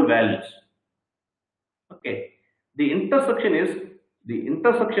 the whole values. Okay. The intersection is the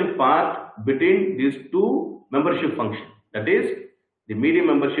intersection part between these two membership functions. That is the medium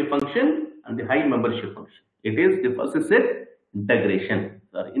membership function and the high membership function. It is the first set integration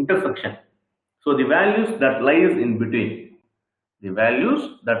or intersection. So the values that lies in between, the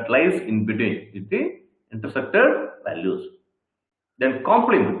values that lies in between with the intersected values. Then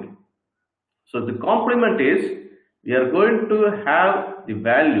complement. So the complement is we are going to have the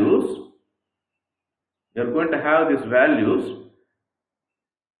values. We are going to have these values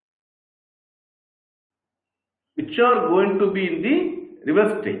which are going to be in the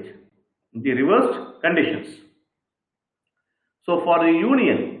reverse stage, in the reversed conditions. So for the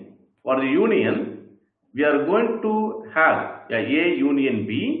union, we are going to have a union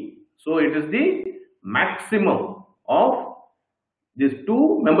B. So it is the maximum of these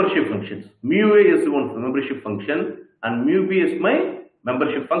two membership functions. Mu A is one membership function and mu B is my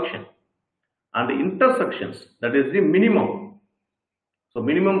membership function. And the intersections, that is the minimum. So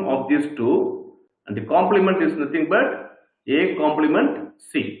minimum of these two, and the complement is nothing but A complement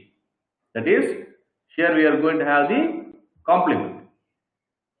C. That is, here we are going to have the complement.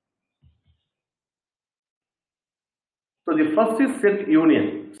 So the first is set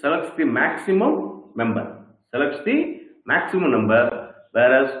union, selects the maximum member,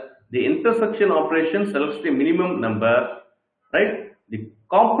 whereas the intersection operation selects the minimum number, right? The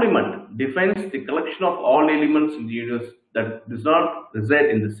complement defines the collection of all elements in the universe that does not reside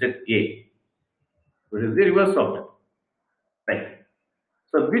in the set A. So it is the reverse of that, right?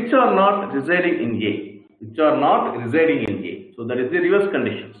 So which are not residing in A, So that is the reverse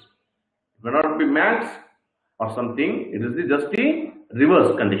conditions. It may not be max or something. It is just the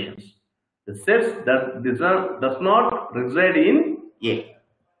reverse conditions. The sets that does not reside in A,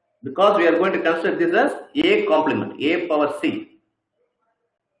 because we are going to consider this as A complement, A power C.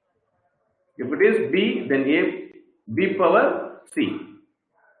 If it is B, then A B power C.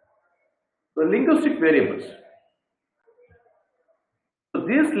 So linguistic variables. So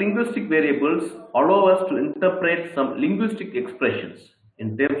these linguistic variables allow us to interpret some linguistic expressions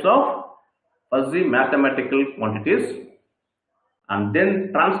in terms of fuzzy mathematical quantities and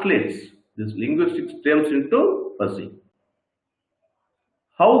then translates these linguistic terms into fuzzy.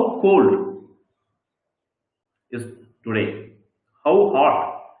 How cold is today? How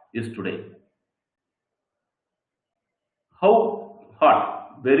hot is today? How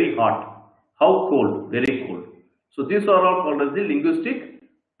hot? Very hot. How cold? Very cold. So these are all called as the linguistic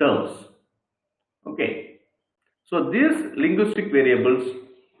terms. Okay. So these linguistic variables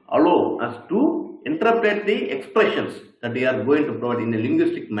allow us to interpret the expressions that we are going to provide in a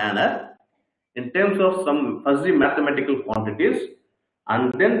linguistic manner in terms of some fuzzy mathematical quantities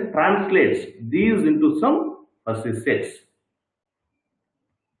and then translates these into some fuzzy sets.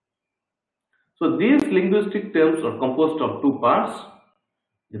 So these linguistic terms are composed of two parts.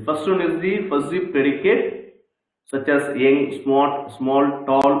 The first one is the fuzzy predicate, such as young, smart, small,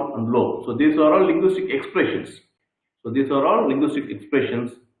 tall, and low. So these are all linguistic expressions.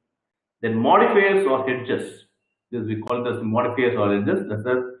 Then modifiers or hedges. This we call it as modifiers or hedges. That's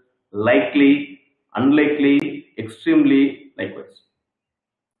a likely, unlikely, extremely, likewise.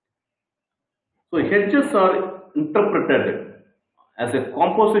 So hedges are interpreted as a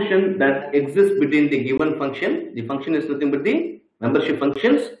composition that exists between the given function. The function is nothing but the membership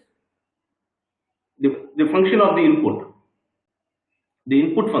functions. The function of the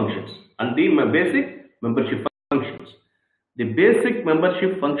input functions, and the basic membership functions. The basic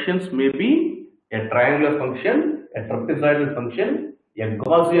membership functions may be a triangular function, a trapezoidal function, a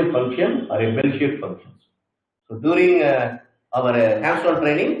Gaussian function, or a bell-shaped function. So during our hands-on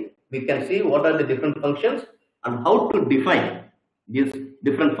training, we can see what are the different functions and how to define these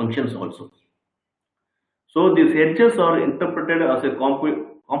different functions also. So these edges are interpreted as a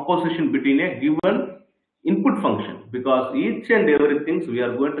composition between a given input function, because each and everything we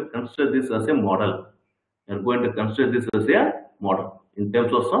are going to consider this as a model. We are going to consider this as a model in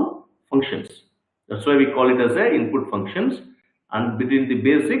terms of some functions. That's why we call it as a input functions, and between the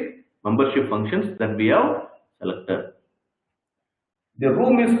basic membership functions that we have selected. The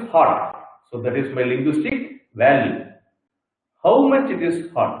room is hot, so that is my linguistic value. How much it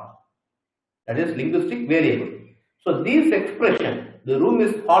is hot? That is linguistic variable. So this expression, the room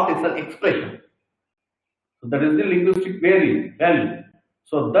is hot, is an expression. So that is the linguistic value.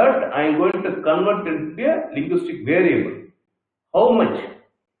 So that I am going to convert into a linguistic variable. How much?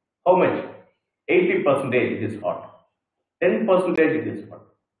 80% it is hot. 10% it is hot.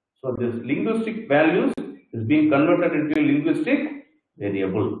 So this linguistic values is being converted into a linguistic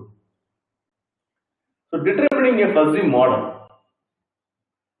variable. So determining a fuzzy model.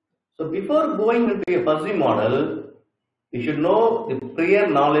 So before going into a fuzzy model, we should know the prior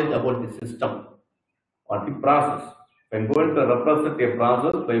knowledge about the system or the process. If I am going to represent a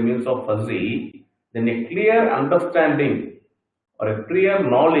process by means of fuzzy, then a clear understanding or a prior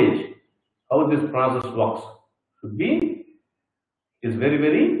knowledge how this process works is very,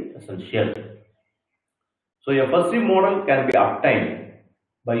 very essential. So a fuzzy model can be obtained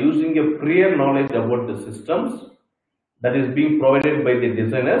by using a prior knowledge about the systems that is being provided by the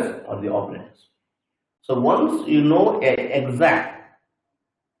designers or the operators. So once you know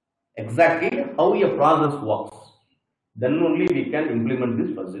exactly how a process works, then only we can implement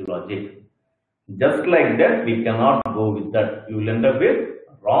this fuzzy logic. Just like that, we cannot go with that. You will end up with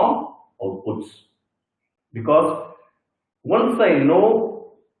wrong outputs. Because once I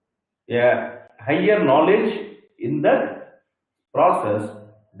know a higher knowledge in that process,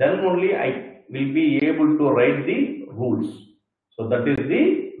 then only I will be able to write the rules. So that is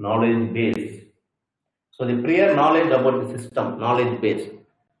the knowledge base. So the prior knowledge about the system, knowledge base.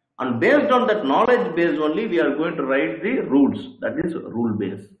 And based on that knowledge base only, we are going to write the rules. That is rule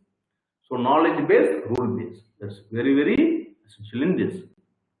base. So knowledge base, rule base. That's very, very essential in this.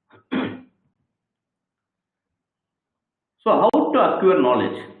 So how to acquire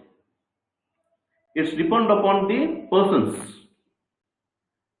knowledge? It's depend upon the persons.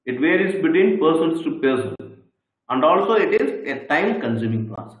 It varies between persons to person, and also it is a time consuming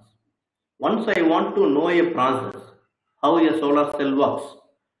process. Once I want to know a process, how a solar cell works,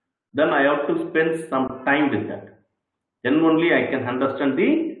 then I have to spend some time with that. Then only I can understand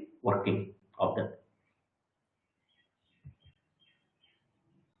the working of that.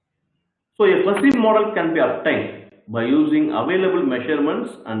 So a fuzzy model can be obtained by using available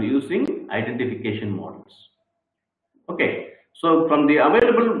measurements and using identification models. Okay, so from the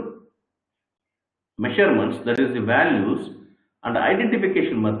available measurements, that is the values, and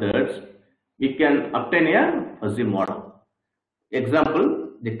identification methods, we can obtain a fuzzy model. Example,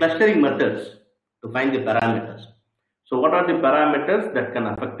 the clustering methods to find the parameters. So what are the parameters that can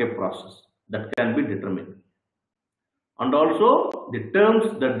affect a process that can be determined? And also the terms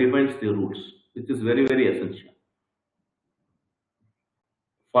that defines the rules, which is very, very essential.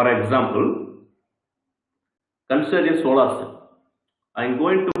 For example, consider a solar cell. I am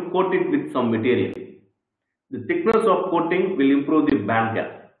going to coat it with some material. The thickness of coating will improve the band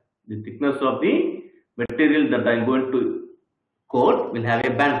gap. The thickness of the material that I am going to coat will have a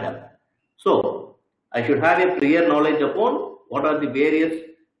band gap. So I should have a clear knowledge upon what are the various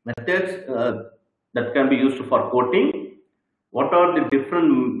methods that can be used for coating, what are the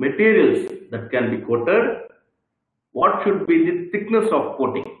different materials that can be coated, what should be the thickness of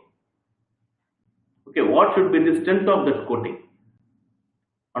coating, okay, what should be the strength of that coating,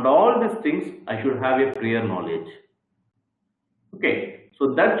 and all these things I should have a prior knowledge. Okay,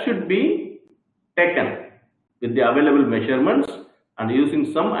 so that should be taken with the available measurements and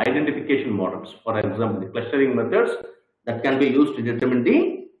using some identification models. For example, the clustering methods that can be used to determine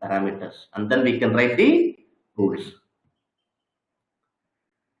the parameters, and then we can write the rules.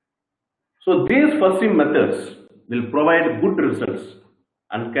 So these fuzzy methods will provide good results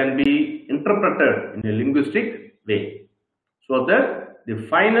and can be interpreted in a linguistic way, so that the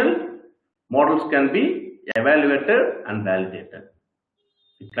final models can be evaluated and validated.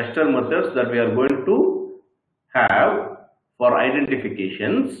 The cluster methods that we are going to have for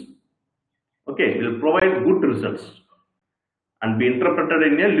identifications, okay, will provide good results and be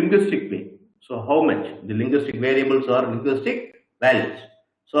interpreted in a linguistic way. So how much the linguistic variables are linguistic values,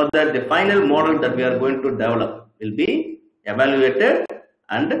 so that the final model that we are going to develop will be evaluated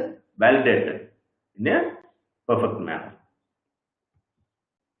and validated in a perfect manner.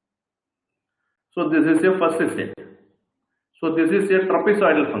 So this is a first set. So this is a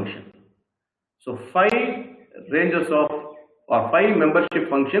trapezoidal function. So 5 ranges of or 5 membership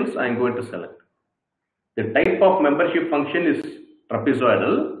functions I am going to select. The type of membership function is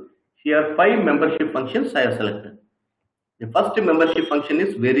trapezoidal. Here 5 membership functions I have selected. The first membership function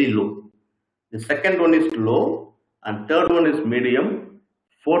is very low. The second one is low, and third one is medium,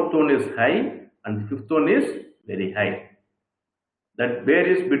 fourth one is high, and fifth one is very high. That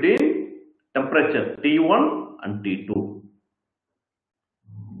varies between temperature T1 and T2.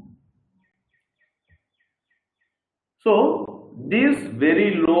 So these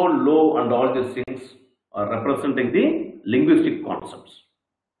very low, low and all these things are representing the linguistic concepts,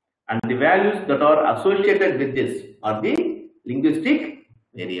 and the values that are associated with this are the linguistic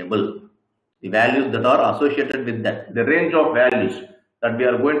variable. The values that are associated with that, the range of values that we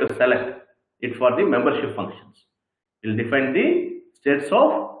are going to select it for the membership functions, will define the states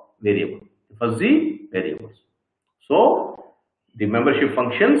of variable, the fuzzy variables. So the membership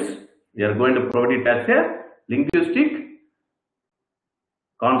functions, we are going to provide it as a linguistic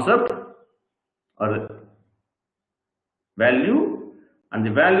concept or value, and the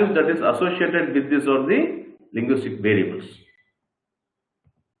values that is associated with this are the linguistic variables.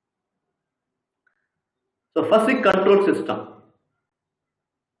 So fuzzy control system.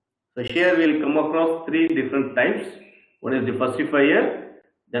 So here we will come across 3 different types. One is the fuzzifyer,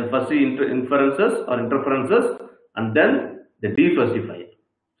 then fuzzy inferences or interferences, and then the defuzzifier.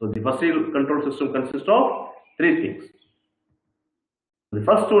 So the fuzzy control system consists of 3 things. The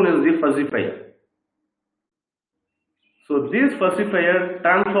first one is the fuzzifier. So this fuzzifier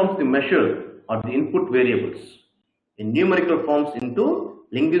transforms the measure or the input variables in numerical forms into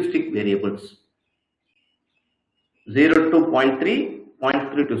linguistic variables. 0 to 0.3,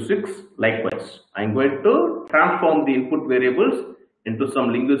 0.3 to 6, likewise. I am going to transform the input variables into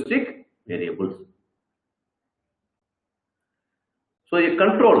some linguistic variables. So a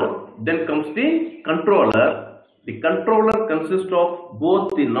controller, then comes the controller. The controller consists of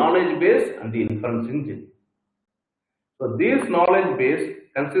both the knowledge base and the inference engine. So this knowledge base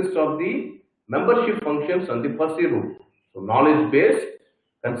consists of the membership functions and the fuzzy rule. So knowledge base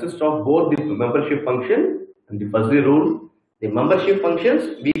consists of both the membership function and the fuzzy rule. The membership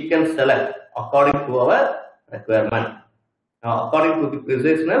functions we can select according to our requirement, according to the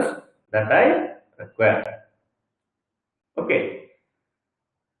preciseness that I require. Okay.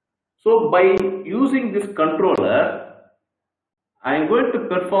 So by using this controller, I am going to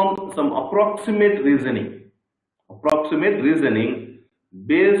perform some approximate reasoning. Approximate reasoning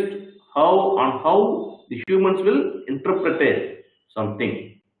based on how the humans will interpret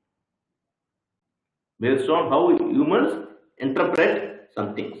something. Based on how humans interpret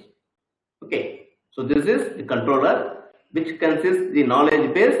some things. Okay. So this is the controller, which consists the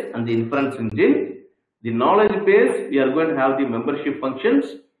knowledge base and the inference engine. The knowledge base, we are going to have the membership functions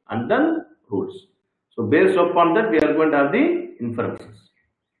and then rules. So based upon that, we are going to have the inferences.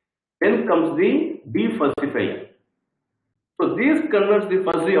 Then comes the defuzzifier. So this converts the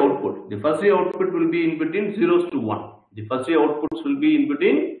fuzzy output. The fuzzy output will be in between zeros to 1. The fuzzy outputs will be in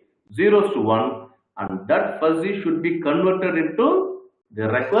between zeros to 1, and that fuzzy should be converted into the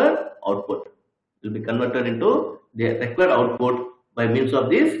required output. It will be converted into the required output by means of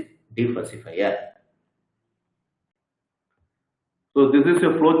this defuzzifier. So this is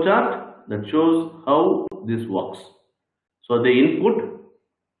a flow chart that shows how this works. So the input,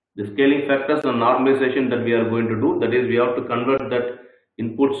 the scaling factors and normalization that we are going to do, that is, we have to convert that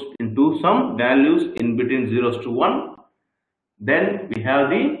inputs into some values in between zeros to 1. Then we have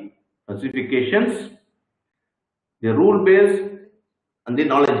the classifications, the rule base and the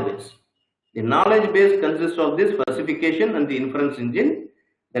knowledge base. The knowledge base consists of this classification and the inference engine.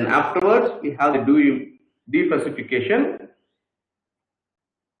 Then afterwards we have the defuzzification.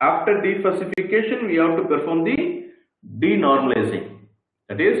 After defuzzification, we have to perform the denormalizing.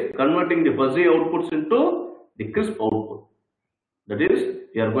 That is, converting the fuzzy outputs into the crisp output. That is,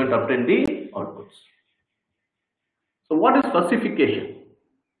 we are going to obtain the outputs. So what is fuzzification?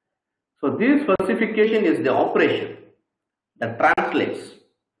 So this fuzzification is the operation that translates,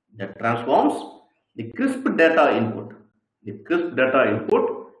 that transforms the crisp data input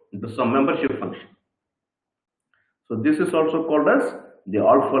into some membership function. So this is also called as the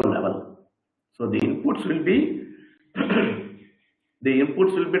alpha level. So the inputs will be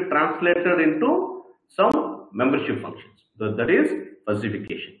translated into some membership functions. So that is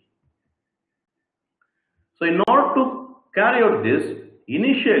fuzzification. So in order to carry out this,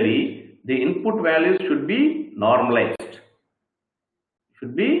 initially the input values should be normalized. To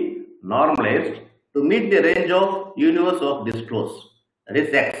meet the range of universe of disclose. That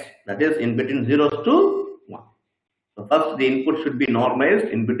is X. That is in between zeros to 1. So first the input should be normalized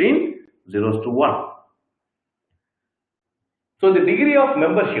in between zeros to 1. So the degree of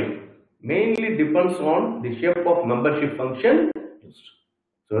membership mainly depends on the shape of membership function used.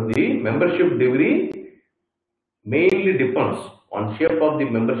 So the membership degree mainly depends on shape of the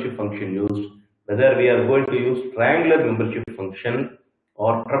membership function used, whether we are going to use triangular membership function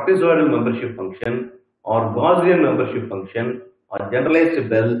or trapezoidal membership function or Gaussian membership function or generalized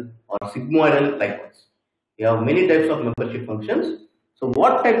bell or sigmoidal likewise. We have many types of membership functions. So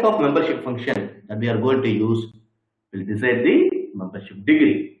what type of membership function that we are going to use will decide the membership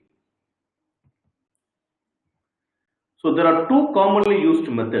degree. So there are two commonly used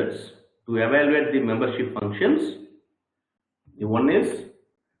methods to evaluate the membership functions. The one is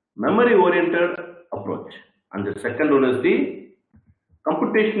memory oriented approach and the second one is the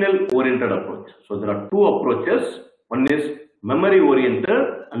computational oriented approach. So there are two approaches. One is memory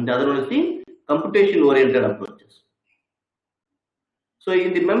oriented and the other one is the computation oriented approaches. So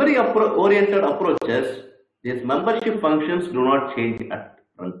in the memory oriented approaches, these membership functions do not change at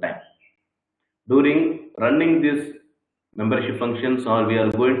runtime. During running these membership functions, or we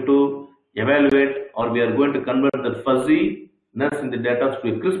are going to evaluate or we are going to convert the fuzziness in the data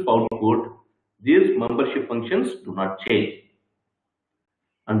to a crisp output, these membership functions do not change.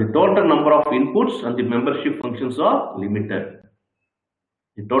 And the total number of inputs and the membership functions are limited.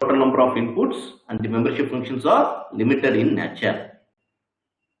 The total number of inputs and the membership functions are limited in nature.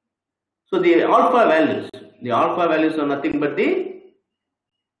 So the alpha values are nothing but the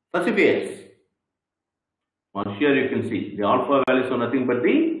fuzzifiers. Or here you can see the alpha values are nothing but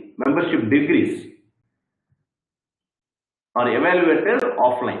the membership degrees are evaluated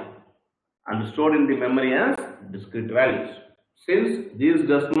offline and stored in the memory as discrete values. Since this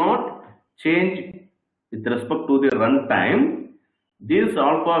does not change with respect to the runtime, these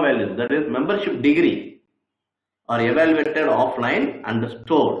alpha values, that is membership degree, are evaluated offline and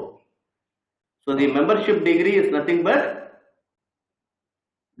stored. So the membership degree is nothing but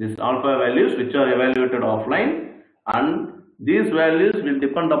these alpha values which are evaluated offline, and these values will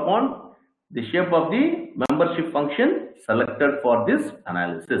depend upon the shape of the membership function selected for this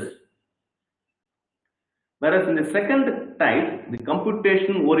analysis. Whereas in the second type, the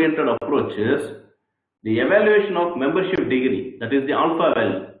computation oriented approaches, the evaluation of membership degree, that is the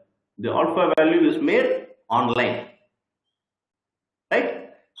alpha value is made online, right?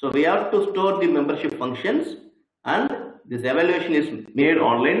 So we have to store the membership functions and this evaluation is made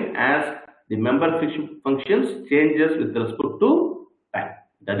online as the membership functions changes with respect to time.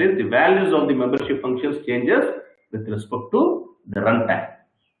 That is, the values of the membership functions changes with respect to the runtime.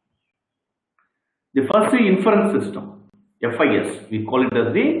 The fuzzy inference system, FIS, we call it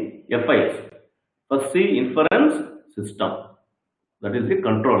as the FIS, fuzzy inference system, that is the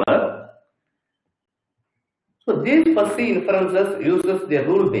controller. So these fuzzy inferences uses the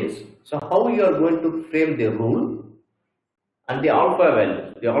rule base. So how you are going to frame the rule and the alpha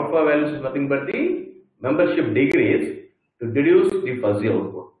values. The alpha values is nothing but the membership degrees to deduce the fuzzy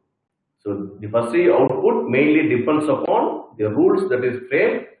output. So the fuzzy output mainly depends upon the rules that is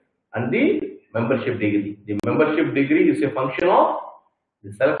framed and the membership degree. The membership degree is a function of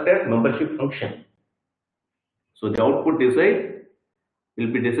the selected membership function. So the output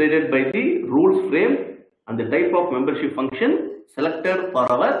will be decided by the rules framed and the type of membership function selected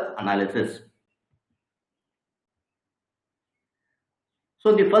for our analysis.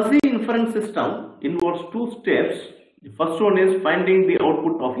 So the fuzzy inference system involves two steps. The first one is finding the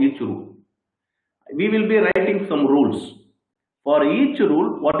output of each rule. We will be writing some rules. For each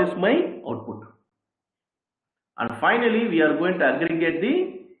rule, what is my output? And finally, we are going to aggregate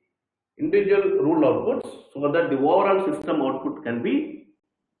the individual rule outputs so that the overall system output can be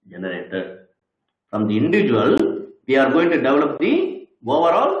generated. From the individual, we are going to develop the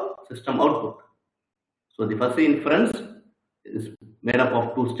overall system output. So the fuzzy inference is made up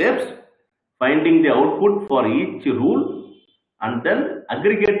of two steps: finding the output for each rule and then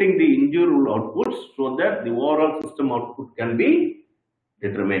aggregating the individual rule outputs so that the overall system output can be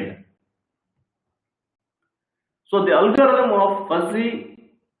determined. So the algorithm of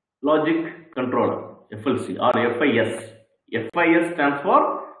fuzzy logic controller, FLC or FIS. FIS stands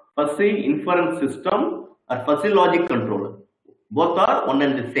for fuzzy inference system or fuzzy logic controller. Both are one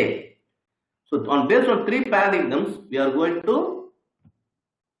and the same. So based on three paradigms, we are going to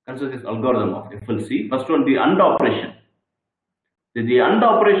consider this algorithm of FLC. First one, the AND operation. The AND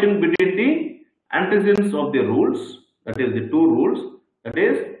operation between the antecedents of the rules, that is the two rules, that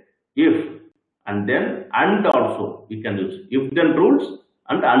is if and then and also we can use if then rules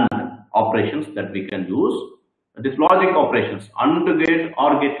and operations that we can use. That is logic operations, AND gate,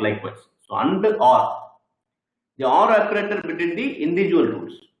 OR gate likewise. So AND OR, the OR operator between the individual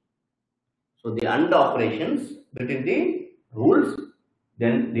rules. So the AND operations between the rules,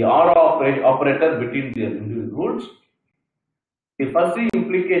 then the OR operator between the individual rules. The fuzzy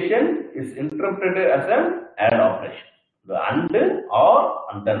implication is interpreted as an AND operation. The AND, OR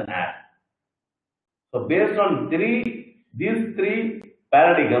and then AND. So based on these three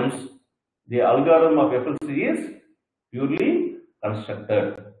paradigms, the algorithm of FLC is purely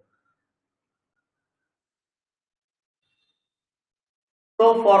constructed.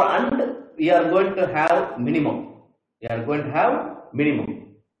 So for AND, we are going to have minimum.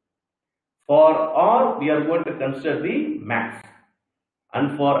 For OR, we are going to consider the max.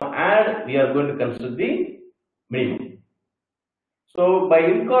 And for AND, we are going to consider the minimum. So by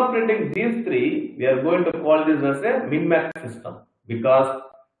incorporating these three, we are going to call this as a min-max system, because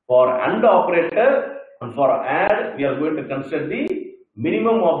for AND operator and for AND, we are going to consider the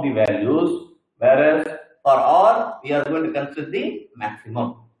minimum of the values, whereas for OR, we are going to consider the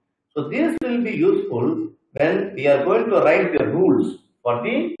maximum. So this will be useful when we are going to write the rules for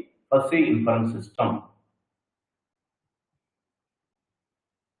the fuzzy inference system.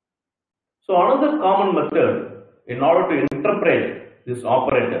 So another common method in order to interpret these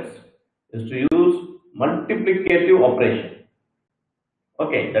operators is to use multiplicative operation.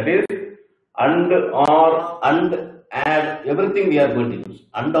 Okay, that is AND, OR, AND, AND, everything we are going to use.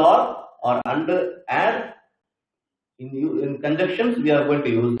 AND, OR AND, AND. In conjunctions, we are going to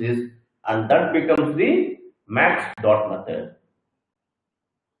use this, and that becomes the max dot method.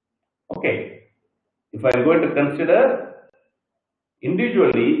 Okay, if I am going to consider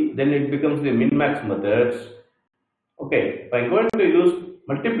individually, then it becomes the min-max methods. Okay, if I am going to use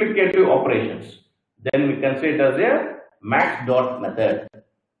multiplicative operations, then we can say it as a max dot method.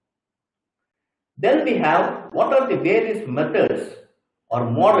 Then we have what are the various methods or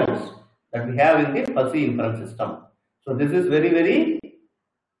models that we have in the fuzzy inference system. So this is very, very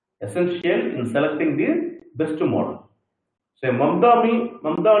essential in selecting the best model. So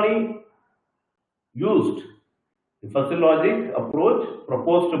Mamdani used the fuzzy logic approach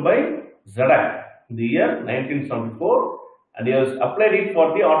proposed by Zadak in the year 1974, and he has applied it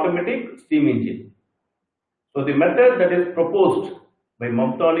for the automatic steam engine. So the method that is proposed by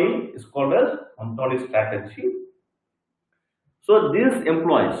Mamdani is called as Mamdani strategy. So this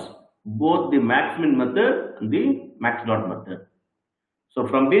employs both the max-min method and the max dot method. So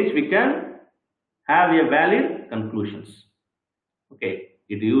from which we can have a valid conclusions. Okay,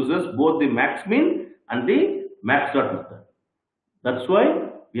 it uses both the max-min and the max dot method. That's why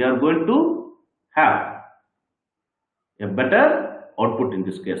we are going to have a better output in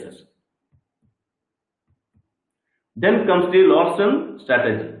these cases. Then comes the Larson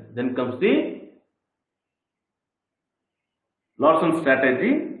strategy.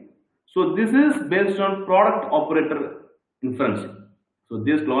 So this is based on product operator inferencing. So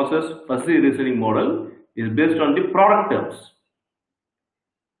this Larson fuzzy reasoning model is based on the product terms.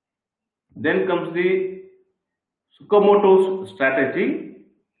 Then comes the Tsukamoto's strategy.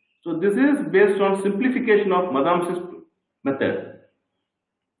 So this is based on simplification of Madam's method.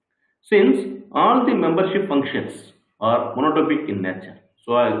 Since all the membership functions are monotopic in nature,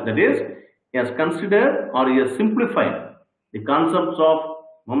 so that is, he has considered or he has simplified the concepts of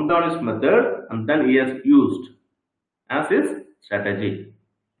Mamdani's method and then he has used as his strategy.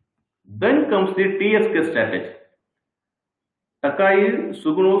 Then comes the TSK strategy, Takai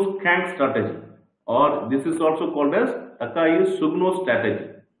Sugno's Kank strategy, or this is also called as Takai Sugno strategy,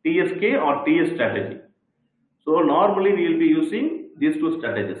 TSK or TS strategy. So normally we will be using these two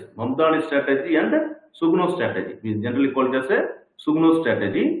strategies, Mamdani strategy and Sugno strategy. We generally call it as a Sugno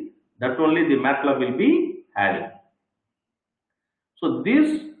strategy. That only the MATLAB will be having. So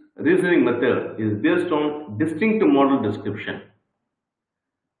this reasoning method is based on distinct model description.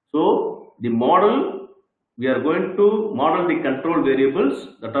 So the model, we are going to model the control variables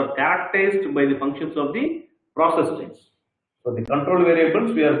that are characterized by the functions of the process states. So the control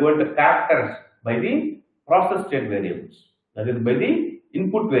variables we are going to characterize by the process state variables, that is by the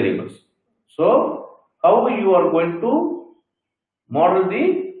input variables. So how you are going to model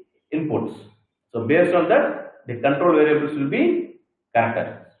the inputs? So based on that, the control variables will be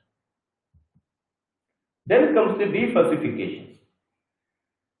characterized. Then comes the defuzzification.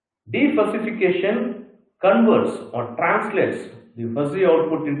 Defuzzification converts or translates the fuzzy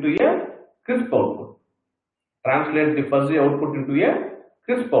output into a crisp output. Translate the fuzzy output into a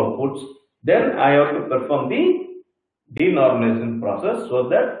crisp outputs. Then I have to perform the denormalization process so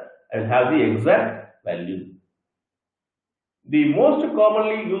that I will have the exact value. The most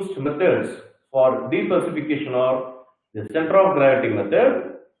commonly used methods for defuzzification are the center of gravity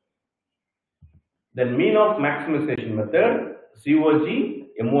method, then mean of maximization method, COG,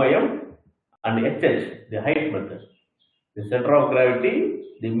 MOM, and HH, the height method. The center of gravity,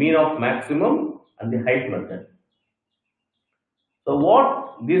 the mean of maximum, and the height method. So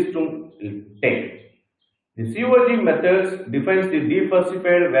what these two will take? The COG methods defines the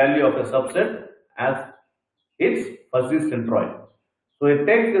defuzzified value of a subset as its fuzzy centroid. So it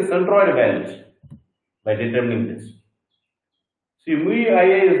takes the centroid values by determining this. See, mu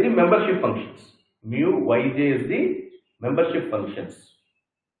ia is the membership functions. Mu yj is the membership functions.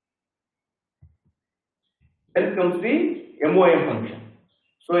 Then comes the MOM function.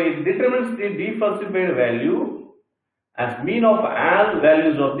 So it determines the defuzzified value as mean of all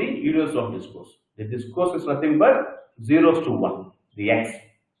values of the universe of discourse. The discourse is nothing but 0s to 1. The x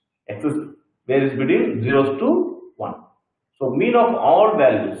is varies between 0s to 1. So mean of all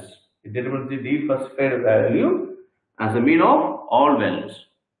values, it determines the defuzzified value as a mean of all values.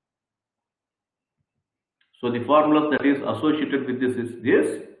 So the formula that is associated with this is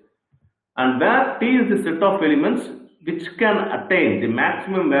this, and where T is the set of elements which can attain the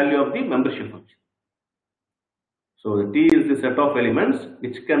maximum value of the membership function. So T is the set of elements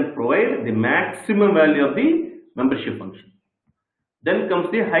which can provide the maximum value of the membership function. Then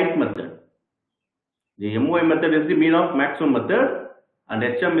comes the height method. The MOI method is the mean of maximum method and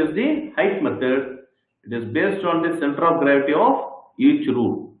HM is the height method. It is based on the center of gravity of each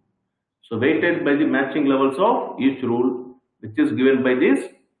rule. So weighted by the matching levels of each rule, which is given by this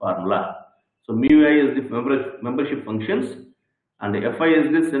formula. So mu I is the membership functions and Fi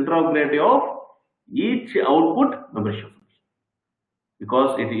is the center of gravity of each output membership function,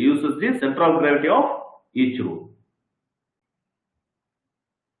 because it uses the center of gravity of each rule.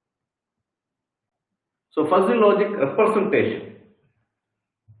 So fuzzy logic representation.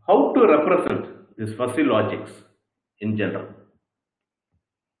 How to represent these fuzzy logics in general?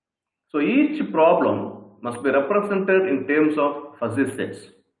 So each problem must be represented in terms of fuzzy sets.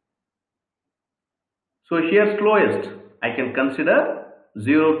 So here slowest I can consider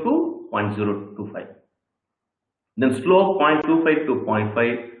 0 to 0.025. Then slow 0.25 to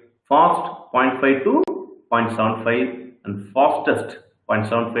 0.5, fast 0.5 to 0.75 and fastest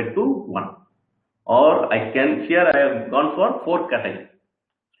 0.75 to 1. Or I can, here I have gone for 4 categories: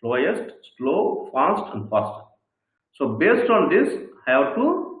 slowest, slow, fast and faster. So based on this I have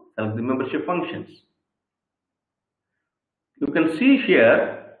to select the membership functions. You can see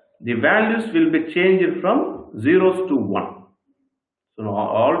here the values will be changed from 0s to 1. So now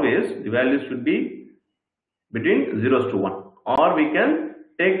always the values should be between 0s to 1, or we can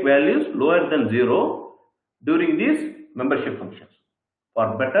take values lower than 0 during these membership functions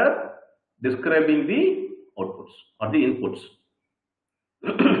for better describing the outputs or the inputs.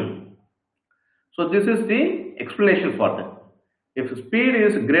 So this is the explanation for that. If speed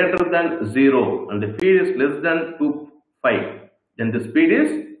is greater than 0 and the speed is less than 2.5, then the speed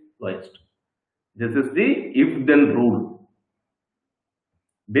is lowest. This is the if-then rule.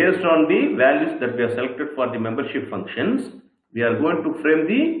 Based on the values that we have selected for the membership functions, we are going to frame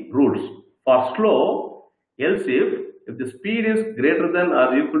the rules. For slow, else if the speed is greater than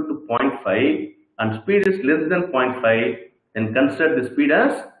or equal to 0.5 and speed is less than 0.5, then consider the speed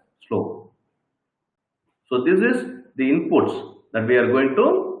as slow. So this is the inputs that we are going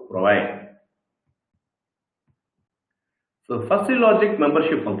to provide. So fuzzy logic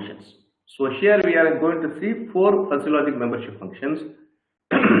membership functions. So here we are going to see 4 fuzzy logic membership functions.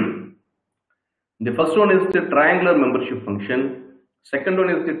 The first one is the triangular membership function. Second one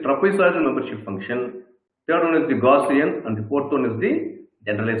is the trapezoidal membership function. Third one is the Gaussian, and the fourth one is the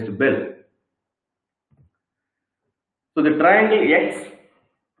generalized Bell. So the triangle X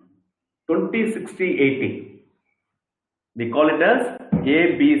 20, 60, 80. We call it as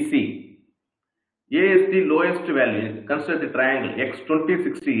ABC. A is the lowest value. Consider the triangle X 20,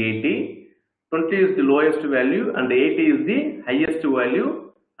 60, 80. 20 is the lowest value and 80 is the highest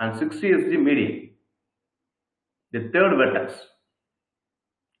value and 60 is the median. The third vertex.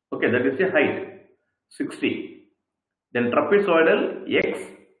 Okay, that is the height 60. Then trapezoidal X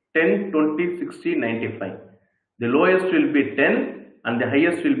 10, 20, 60, 95. The lowest will be 10 and the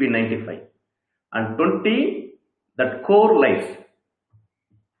highest will be 95. And 20, that core lies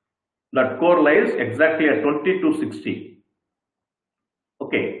exactly at 20 to 60.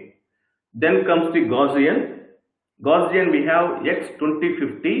 Okay. Then comes the Gaussian. Gaussian we have X 20,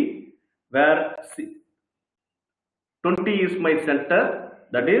 50, where 20 is my center,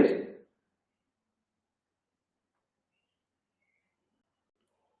 that is,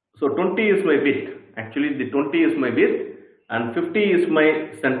 so 20 is my width, actually the 20 is my width and 50 is my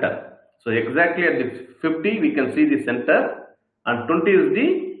center. So exactly at this 50 we can see the center and 20 is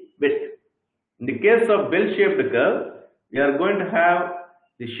the width. In the case of bell-shaped curve, we are going to have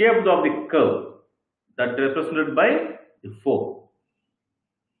the shape of the curve that is represented by the 4.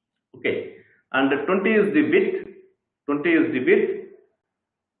 Okay, and 20 is the width. 20 is the width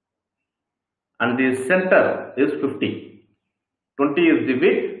and the center is 50. 20 is the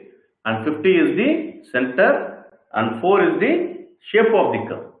width and 50 is the center and 4 is the shape of the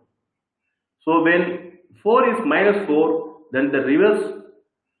curve. So when 4 is minus 4, then the reverse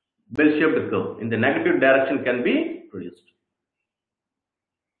bell-shaped curve in the negative direction can be produced.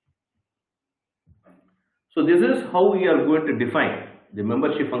 So this is how we are going to define the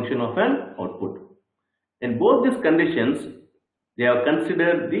membership function of an output. In both these conditions, they have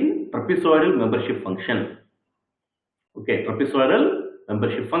considered the trapezoidal membership function. Okay, trapezoidal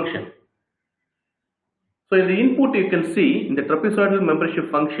membership function. So in the input you can see in the trapezoidal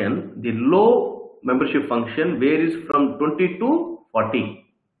membership function, the low membership function varies from 20 to 40.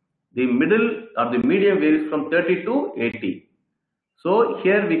 The middle or the medium varies from 30 to 80. So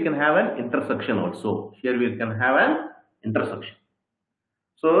here we can have an intersection also. Here we can have an intersection.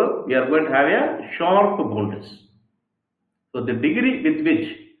 So we are going to have a sharp boundaries. So the degree with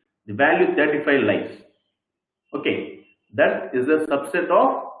which the value 35 lies, okay, that is a subset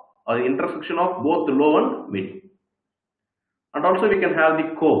of or the intersection of both low and mid. And also we can have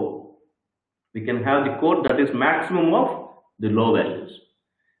the core. We can have the core that is maximum of the low values.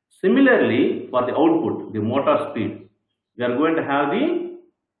 Similarly, for the output, the motor speed, we are going to have the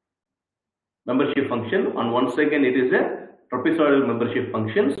membership function, and once again it is a trapezoidal membership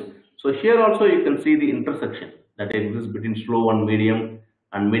functions. So here also you can see the intersection that exists between slow and medium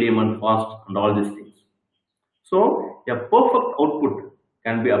and fast and all these things. So a perfect output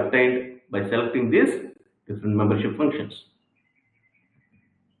can be obtained by selecting these different membership functions.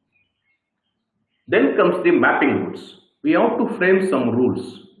 Then comes the mapping rules. We have to frame some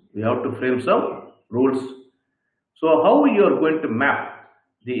rules. So how you are going to map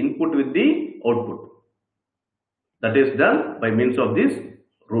the input with the output? That is done by means of these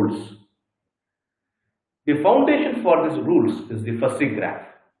rules. The foundation for these rules is the fuzzy graph.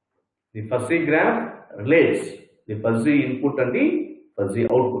 The fuzzy graph relates the fuzzy input and the fuzzy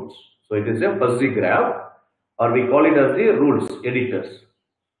outputs. So it is a fuzzy graph, or we call it as the rules editors.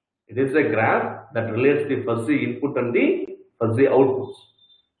 It is a graph that relates the fuzzy input and the fuzzy outputs.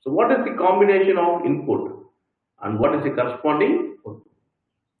 So what is the combination of input and what is the corresponding output?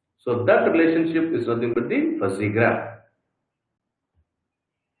 So that relationship is nothing but the fuzzy graph.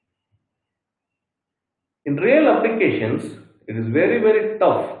 In real applications, it is very, very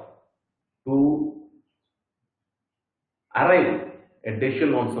tough to arrive at a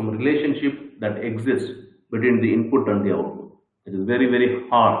decision on some relationship that exists between the input and the output. It is very, very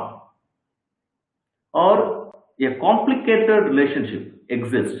hard. Or a complicated relationship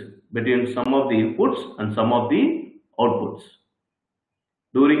exists between some of the inputs and some of the outputs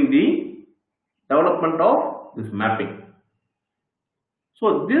during the development of this mapping.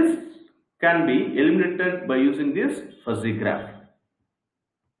 So this can be eliminated by using this fuzzy graph.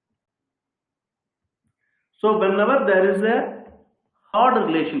 So whenever there is a hard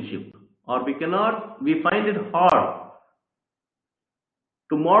relationship, or we find it hard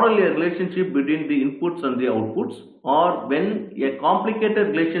to model a relationship between the inputs and the outputs, or when a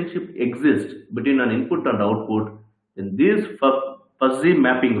complicated relationship exists between an input and output, then these fuzzy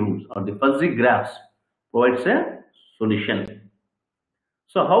mapping rules or the fuzzy graphs provides a solution.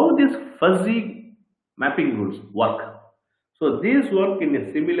 So how these fuzzy mapping rules work? So these work in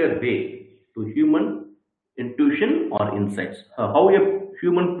a similar way to human intuition or insights. How a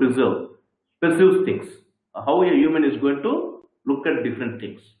human perceives things. How a human is going to look at different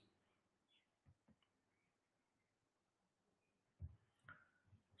things.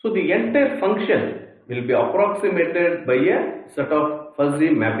 So the entire function will be approximated by a set of fuzzy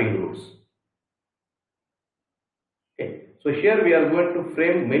mapping rules. Okay. So here we are going to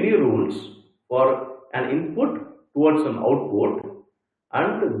frame many rules for an input towards an output,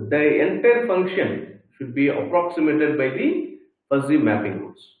 and the entire function should be approximated by the fuzzy mapping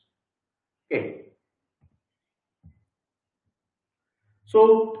rules. Okay.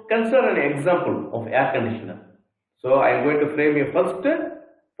 So consider an example of air conditioner. So I am going to frame a first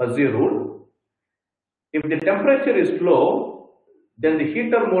fuzzy rule. If the temperature is low, then the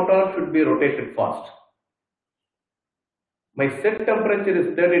heater motor should be rotated fast. My set temperature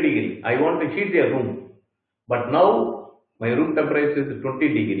is 30 degree. I want to heat a room, but now my room temperature is 20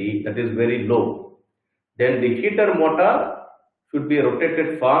 degree. That is very low. Then the heater motor should be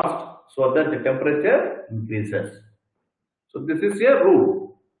rotated fast so that the temperature increases. So this is a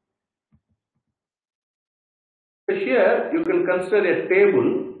rule. So here you can consider a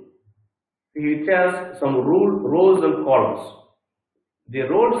table which has some rows and columns. The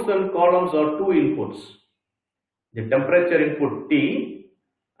rows and columns are two inputs: the temperature input T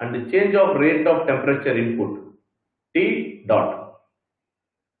and the change of rate of temperature input T dot.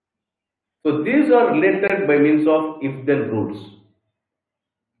 So these are related by means of if-then rules.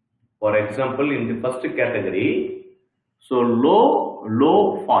 For example, in the first category, so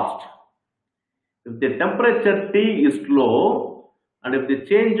low, fast. If the temperature T is low and if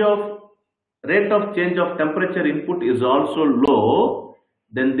the rate of change of temperature input is also low,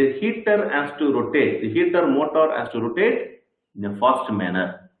 then the heater has to rotate, the heater motor has to rotate in a fast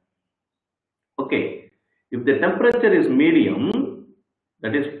manner. Okay, if the temperature is medium,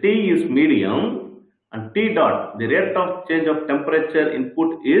 that is T is medium, and T dot, the rate of change of temperature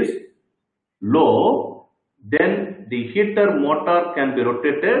input is low, then the heater motor can be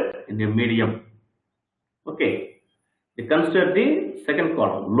rotated in a medium. Okay, we consider the second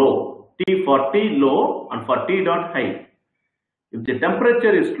column, low. T for T low and for T dot high. If the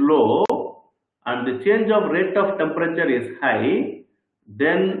temperature is low and the change of rate of temperature is high,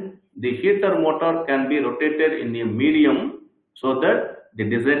 then the heater motor can be rotated in a medium so that the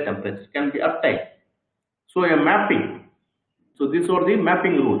desired temperature can be obtained. So a mapping. So these are the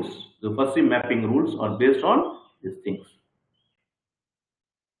mapping rules. The fuzzy mapping rules are based on these things.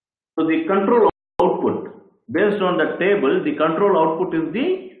 So the control output, based on the table, the control output is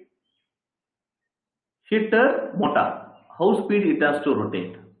the heater motor, how speed it has to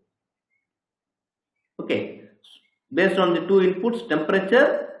rotate. Okay, based on the two inputs,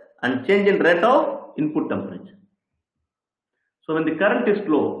 temperature and change in rate of input temperature. So when the current is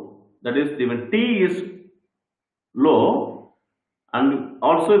low, that is when T is low, and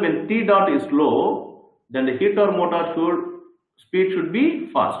also when T dot is low, then the heater motor speed should be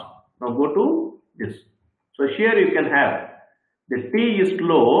fast. Now go to this. So here you can have the T is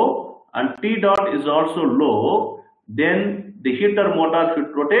low and T dot is also low, then the heater motor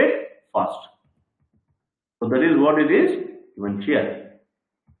should rotate fast. So that is what it is given here.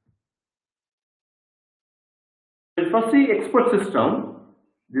 In fuzzy expert system,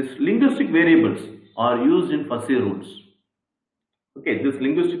 these linguistic variables are used in fuzzy rules. Okay, these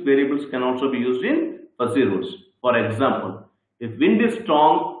linguistic variables can also be used in fuzzy rules. For example, if wind is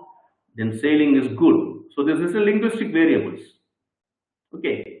strong, then sailing is good. So this is a linguistic variables.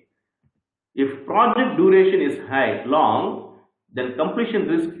 Okay, if project duration is long, then completion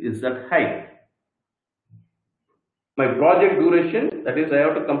risk is at high. My project duration, that is I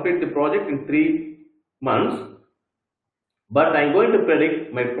have to complete the project in 3 months, but I am going to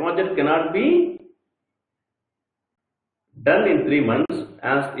predict my project cannot be done in 3 months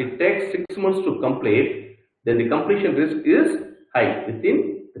as it takes 6 months to complete, then the completion risk is high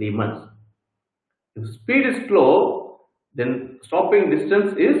within 3 months. If speed is slow, then stopping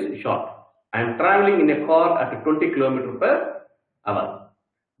distance is short. I am traveling in a car at 20 km per hour.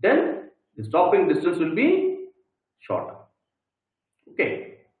 Then the stopping distance will be short.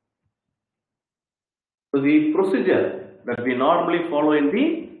 Okay. So the procedure that we normally follow in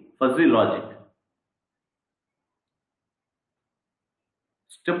the fuzzy logic.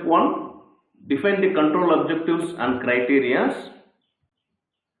 Step 1, define the control objectives and criteria.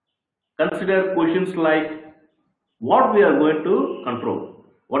 Consider questions like what we are going to control.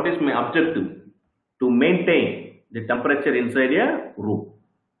 What is my objective? To maintain the temperature inside a room.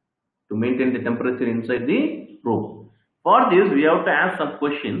 To maintain the temperature inside the room. For this, we have to ask some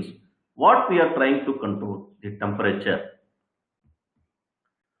questions. What we are trying to control? The temperature.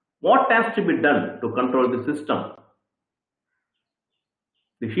 What has to be done to control the system?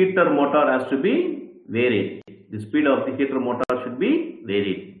 The heater motor has to be varied. The speed of the heater motor should be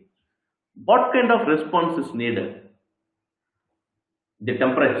varied. What kind of response is needed? The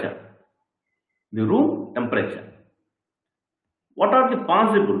temperature. The room temperature. What are the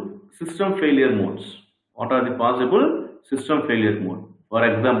possible system failure modes? What are the possible system failure modes? For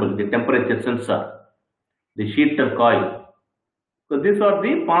example, the temperature sensor, the heater coil. So these are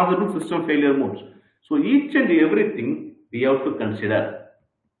the possible system failure modes. So each and everything we have to consider.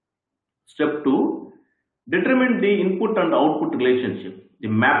 Step 2, determine the input and output relationship, the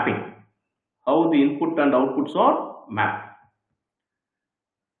mapping, how the input and outputs are mapped.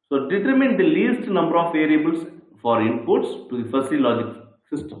 So determine the least number of variables for inputs to the fuzzy logic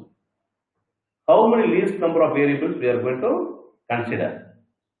system. How many least number of variables we are going to consider?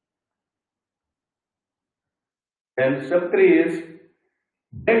 And step 3 is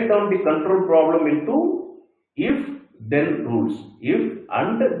break down the control problem into if then rules. If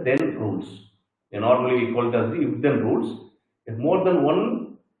and then rules. Normally we call it as the if then rules. If more than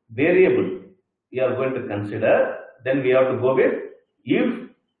one variable we are going to consider, then we have to go with if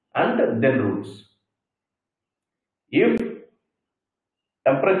and then rules. If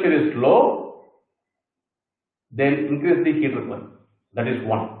temperature is low, then increase the heater coil. That is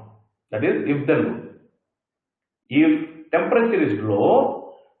one. That is if then rule. If temperature is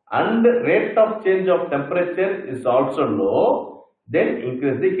low and rate of change of temperature is also low, then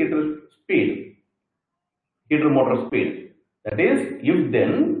increase the heater speed, heater motor speed. That is if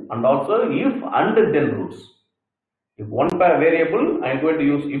then and also if and then rules. If one variable, I am going to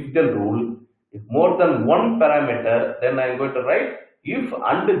use if then rule. If more than one parameter, then I am going to write if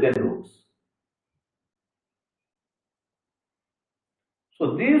and then rules.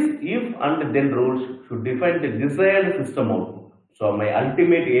 So these if and then rules should define the desired system output. So my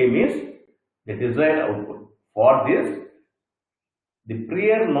ultimate aim is the desired output. For this, the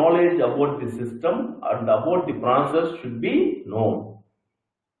prior knowledge about the system and about the process should be known.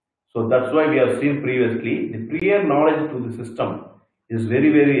 So that's why we have seen previously, the prior knowledge to the system is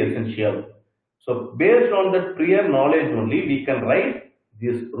very essential. So based on that prior knowledge only, we can write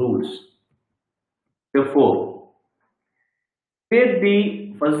these rules. Therefore, create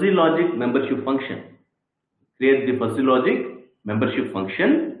the fuzzy logic membership function. Create the fuzzy logic membership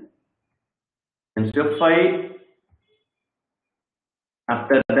function. And step 5,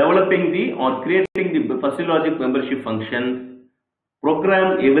 after developing the or creating the fuzzy logic membership function,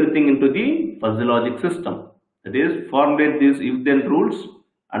 program everything into the fuzzy logic system. That is, formulate these if then rules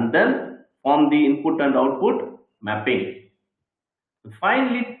and then form the input and output mapping.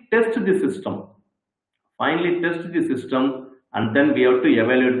 Finally, test the system. Finally, test the system, and then we have to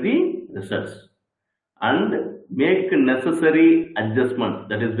evaluate the results and make necessary adjustments.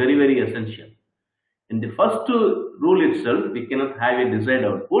 That is very essential. In the first rule itself, we cannot have a desired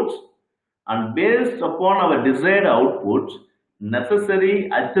outputs, and based upon our desired outputs, necessary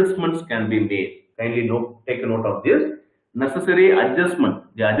adjustments can be made. Kindly take a note of this. Necessary adjustment.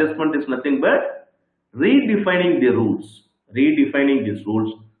 The adjustment is nothing but redefining the rules. Redefining these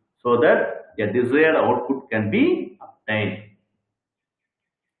rules so that a desired output can be obtained.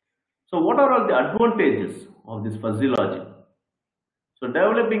 So what are all the advantages of this fuzzy logic? So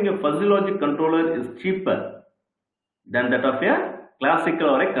developing a fuzzy logic controller is cheaper than that of a classical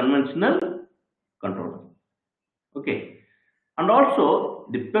or a conventional controller. Okay. And also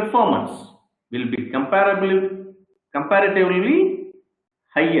the performance will be comparatively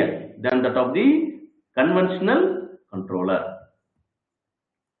higher than that of the conventional controller.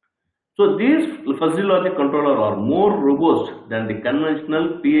 So these fuzzy logic controllers are more robust than the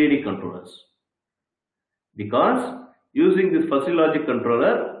conventional PID controllers, because using this fuzzy logic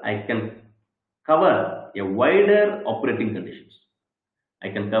controller, I can cover a wider operating conditions. I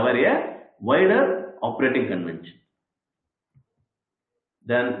can cover a wider operating convention.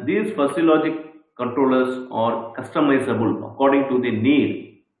 Then these fuzzy logic controllers are customizable according to the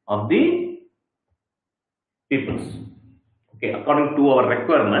need of the peoples. Okay, according to our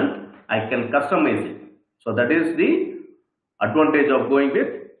requirement, I can customize it. So that is the advantage of going with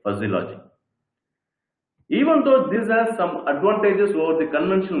fuzzy logic. Even though this has some advantages over the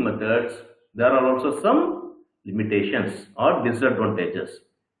conventional methods, there are also some limitations or disadvantages.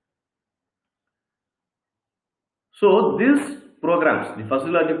 So these programs, the fuzzy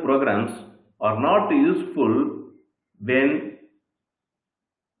logic programs, are not useful when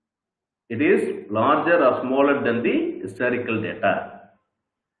it is larger or smaller than the historical data.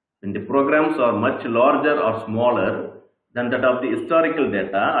 When the programs are much larger or smaller than that of the historical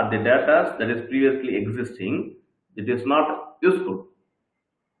data or the data that is previously existing, it is not useful,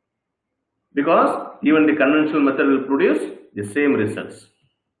 because even the conventional method will produce the same results.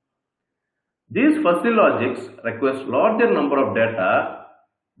 These fuzzy logics requires larger number of data,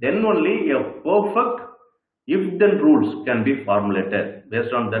 then only a perfect if-then rules can be formulated.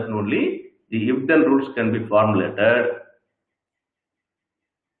 Based on that only the if-then rules can be formulated.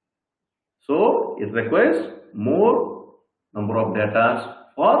 So it requires more number of data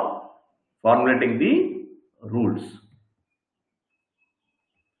for formulating the rules.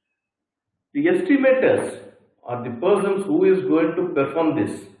 The estimators or the persons who is going to perform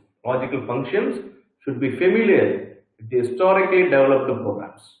this logical functions should be familiar with the historically developed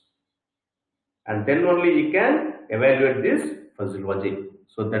programs, and then only you can evaluate this fuzzy logic.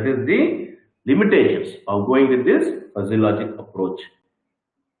 So that is the limitations of going with this fuzzy logic approach.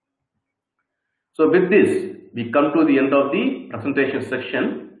 So with this, we come to the end of the presentation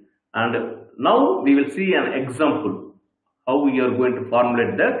section, and now we will see an example how we are going to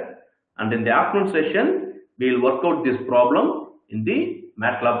formulate that, and in the afternoon session we will work out this problem in the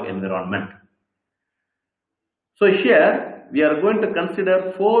MATLAB environment. So here we are going to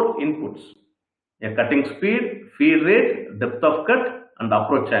consider 4 inputs: a cutting speed, feed rate, depth of cut, and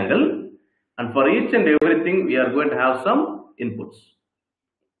approach angle, and for each and everything we are going to have some inputs.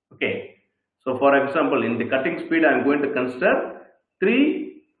 Okay. So for example, in the cutting speed I am going to consider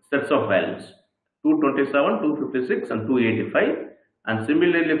 3 sets of values: 227, 256 and 285, and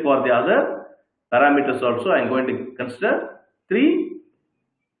similarly for the other parameters also I am going to consider 3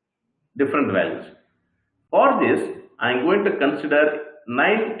 different values. For this I am going to consider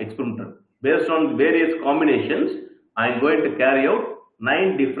 9 experimental. Based on various combinations I am going to carry out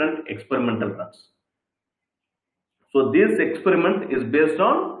 9 different experimental runs. So this experiment is based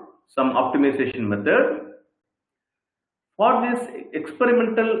on some optimization method. For this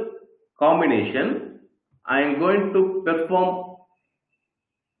experimental combination I am going to perform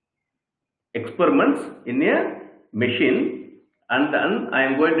experiments in a machine, and then I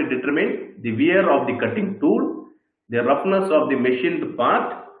am going to determine the wear of the cutting tool, the roughness of the machined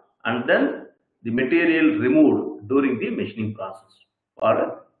part, and then the material removed during the machining process for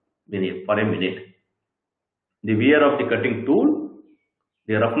a minute. The wear of the cutting tool,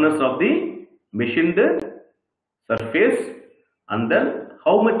 the roughness of the machined surface, and then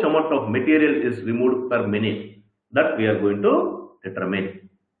how much amount of material is removed per minute, that we are going to determine.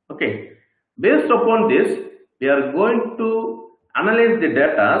 Okay. Based upon this, we are going to analyze the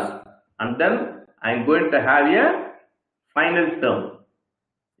data, and then I am going to have a final term,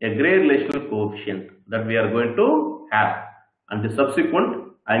 a gray relational coefficient that we are going to have, and the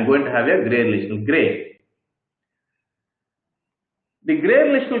subsequent I am going to have a gray relational grade. The gray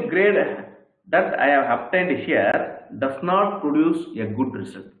relational grade that I have obtained here does not produce a good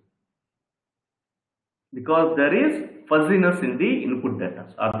result, because there is fuzziness in the input data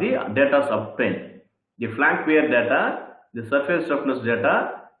or the data obtained. The flank wear data, the surface roughness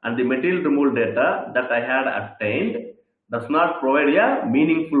data, and the material removal data that I had obtained does not provide a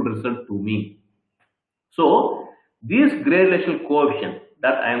meaningful result to me. So this gray relational coefficient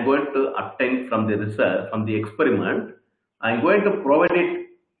that I am going to obtain from the result, from the experiment, I am going to provide it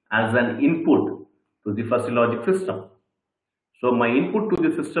as an input to the fuzzy logic system. So my input to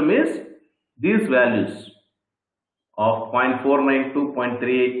the system is these values of 0.492,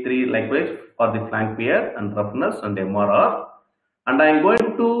 0.383, likewise for the flank wear and roughness and MRR, and I am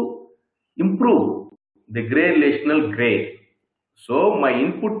going to improve the gray relational grade. So my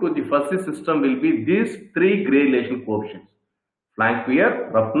input to the fuzzy system will be these 3 gray relational coefficients: flank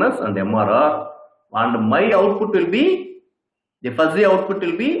wear, roughness and MRR, and my output will be, the fuzzy output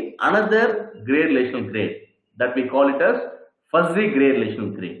will be another gray relational grade, that we call it as fuzzy gray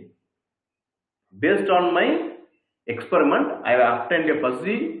relational grade. Based on my experiment, I have obtained a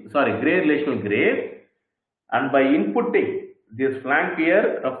gray relational grade, and by inputting this flank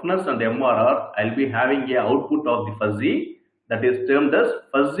wear, roughness and MRR, I will be having a output of the fuzzy, that is termed as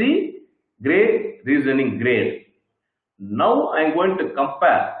fuzzy gray reasoning grade. Now I am going to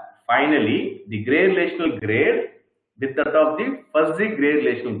compare finally the gray relational grade with that of the fuzzy gray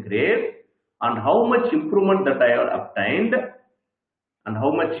relational grade, and how much improvement that I have obtained, and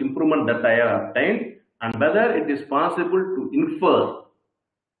how much improvement that I have obtained, and whether it is possible to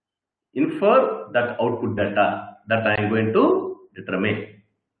infer that output data that I am going to determine,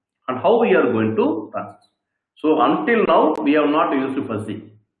 and how we are going to process. So until now we have not used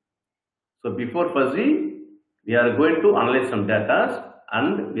fuzzy. So before fuzzy, we are going to analyze some data,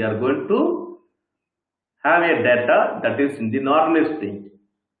 and we are going to have a data that is in the normalized state.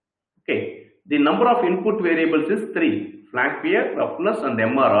 Okay, the number of input variables is 3: flank wear, roughness, and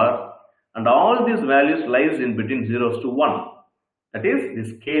MRR, and all these values lies in between 0s to 1. That is the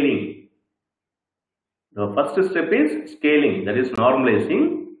scaling. The first step is scaling, that is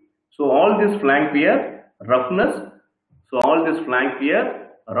normalizing. So all this flank wear, roughness,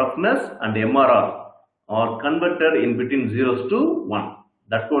 and MRR are converted in between 0s to 1.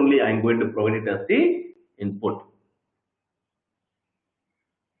 That only I am going to provide it as the input.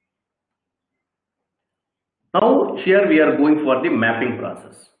 Now here we are going for the mapping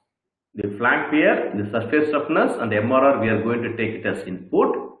process. The flank wear, the surface roughness, and MRR we are going to take it as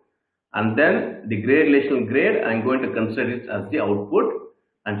input, and then the grade relational grade I am going to consider it as the output,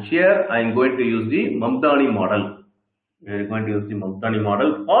 and here I am going to use the Mamdani model. We are going to use the Mamdani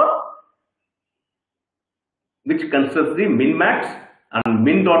model for which considers the min-max and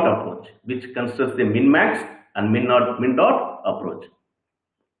min-dot approach, which considers the min-max and min-dot approach.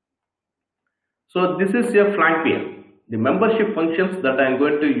 So this is a flank wear. The membership functions that I am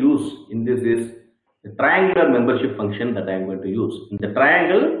going to use in this is the triangular membership function that I am going to use. In the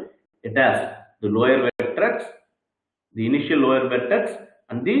triangle, it has the lower vertex, the initial lower vertex,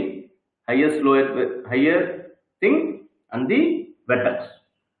 and the higher thing, and the vertex.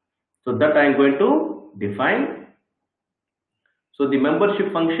 So that I am going to define. So the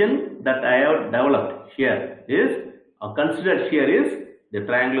membership function that I have developed here is, or considered here, is the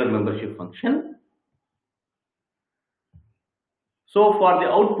triangular membership function. So for the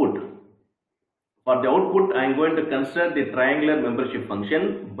output I am going to consider the triangular membership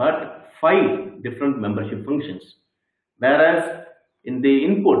function, but 5 different membership functions, whereas in the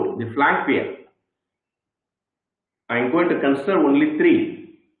input, the flank wear, I am going to consider only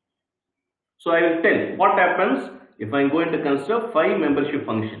 3. So I will tell what happens if I am going to consider 5 membership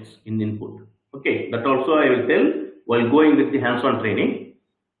functions in input. Okay, that also I will tell while going with the hands-on training.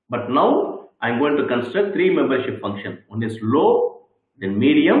 But now I am going to consider 3 membership functions. One is low, then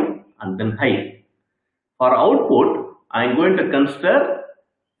medium, and then high. For output, I am going to consider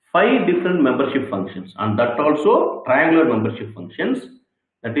 5 different membership functions, and that also triangular membership functions,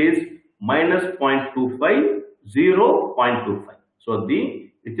 that is minus 0.25, 0.25. So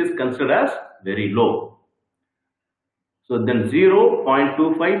which is considered as very low. So then 0,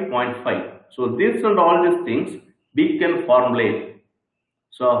 0.25, 0.5. So this and all these things we can formulate.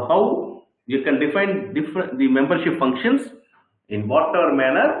 So how you can define the membership functions in whatever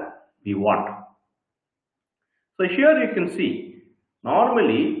manner we want. So here you can see,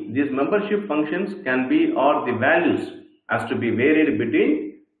 normally these membership functions can be, or the values has to be varied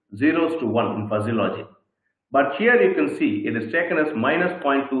between 0s to 1 in fuzzy logic. But here you can see it is taken as minus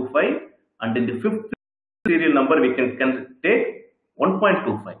 0.25, and in the 5th serial number we can take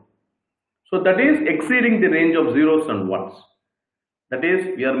 1.25. So that is exceeding the range of 0s and 1s. That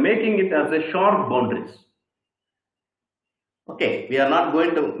is, we are making it as a sharp boundaries. Okay, we are not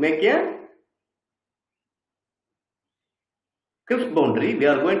going to make a crisp boundary, we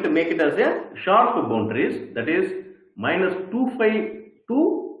are going to make it as a sharp boundaries, that is minus 2.5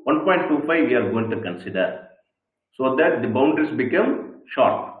 to 1.25 we are going to consider, so that the boundaries become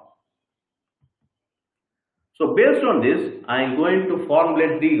sharp. So based on this, I am going to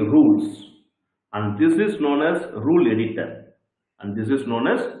formulate the rules, and this is known as rule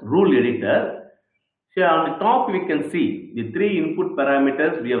editor. Here on the top we can see the 3 input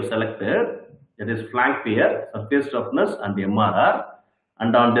parameters we have selected, that is flank wear, surface roughness, and MRR,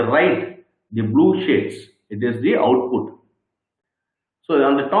 and on the right the blue shades, it is the output. So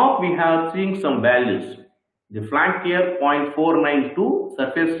on the top we have seeing some values, the flank wear 0.492,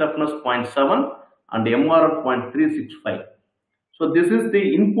 surface roughness 0.7, and MRR 0.365. So this is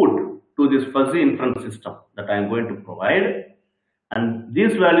the input to this fuzzy inference system that I am going to provide, and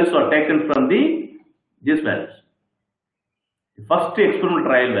these values are taken from these values, the first experimental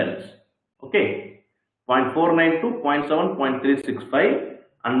trial values. Okay, 0.492, 0.7, 0.365,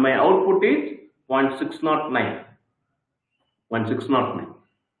 and my output is 0.609.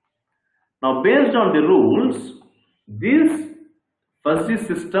 Now based on the rules, this fuzzy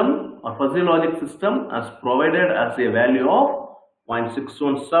system or fuzzy logic system has provided as a value of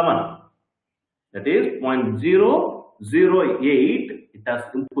 0.617, that is 0.008, it has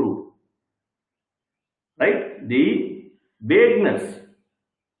improved. right? The vagueness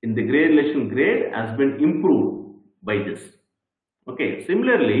in the grade relation grade has been improved by this. Okay,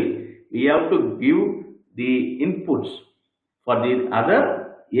 similarly, we have to give the inputs for the other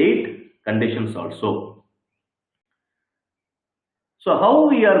 8 conditions also. So how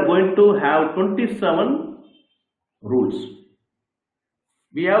we are going to have 27 rules?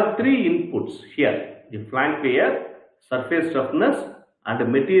 We have 3 inputs here: the flank wear, surface roughness,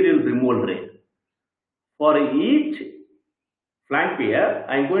 and material removal rate. For each flank wear,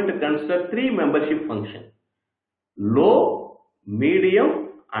 I am going to consider 3 membership functions: low, medium,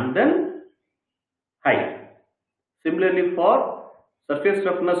 and then high. Similarly, for surface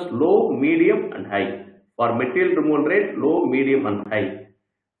roughness, low, medium, and high. For material removal rate, low, medium, and high.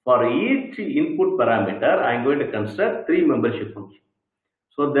 For each input parameter, I am going to consider 3 membership functions.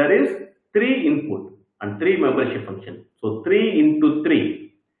 So there is 3 input and 3 membership function. So 3 into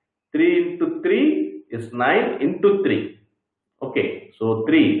 3. 3 into 3 is 9 into 3. Okay, so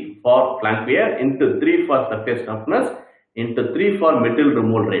 3 for flank wear, into 3 for surface roughness, into 3 for material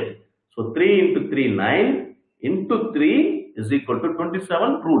removal rate. So 3 into 3, 9, into 3 is equal to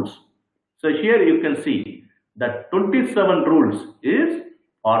 27 rules. So here you can see that 27 rules is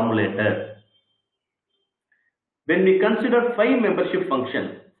formulated. When we consider 5 membership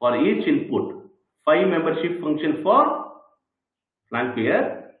function for each input, 5 membership function for flank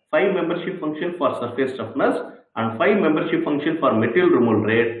wear, 5 membership function for surface roughness, and 5 membership function for material removal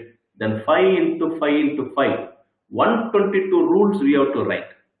rate, then 5 into 5 into 5, 122 rules we have to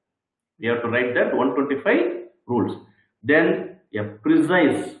write. We have to write that 125 rules. Then a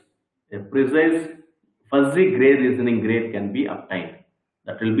precise fuzzy gray reasoning grade can be obtained.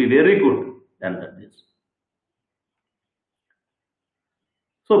 That will be very good than this.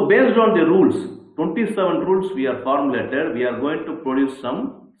 So based on the rules, 27 rules we are formulated, we are going to produce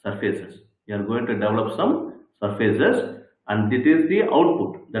some surfaces. We are going to develop some surfaces, and this is the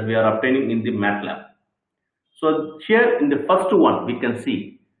output that we are obtaining in the MATLAB. So here in the first one we can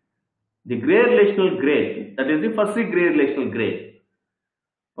see the gray relational grade, that is the fuzzy gray relational grade.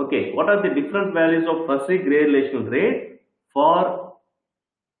 Okay, what are the different values of fuzzy gray relational grade for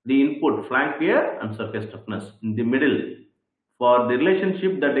the input flank wear and surface toughness? In the middle, for the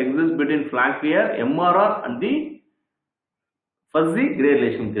relationship that exists between flank wear, MRR, and the fuzzy gray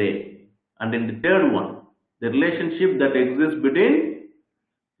relation grade. And in the third one, the relationship that exists between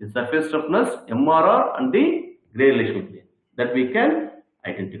the surface toughness, MRR, and the gray relation grade, that we can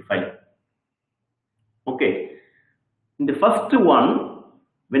identify. Okay, in the first one,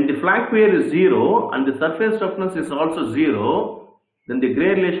 when the flank wear is 0 and the surface toughness is also 0, then the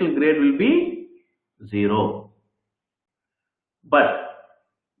gray relational grade will be 0. But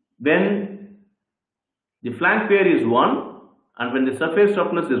when the flank wear is 1 and when the surface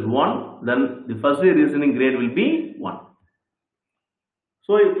toughness is 1, then the fuzzy reasoning grade will be 1.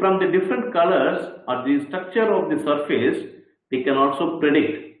 So from the different colors or the structure of the surface, we can also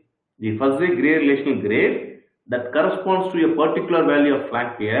predict the fuzzy gray relational grade that corresponds to a particular value of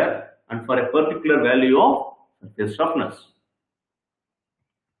flank wear and for a particular value of surface toughness.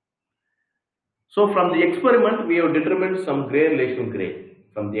 So from the experiment, we have determined some gray relational grade.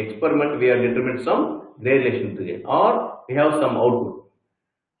 From the experiment, we have determined some gray relational grade, or we have some output.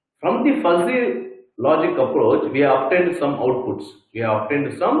 From the fuzzy logic approach, we have obtained some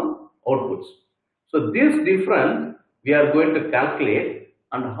outputs. So this difference we are going to calculate,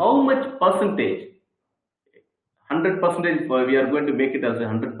 and how much percentage, 100%, we are going to make it as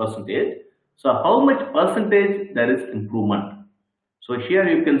 100%. So how much percentage there is improvement? So here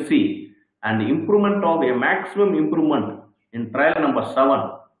you can see an improvement of a maximum improvement in trial number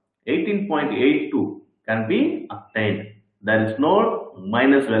 7, 18.82 can be obtained. There is no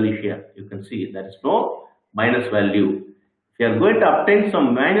minus value here. You can see there is no minus value. If you are going to obtain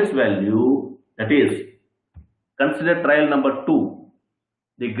some minus value, that is, consider trial number 2.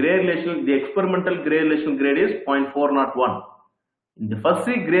 The experimental gray relational grade is 0.401. In the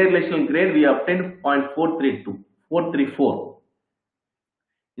fuzzy gray relational grade, we obtained 0.434.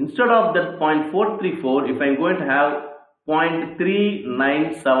 Instead of that 0.434, if I am going to have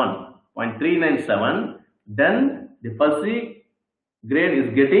 0.397, then the fuzzy grade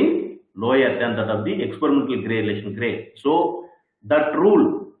is getting lower than that of the experimental gray relation grade. So that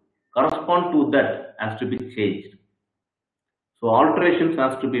rule correspond to that has to be changed. So alterations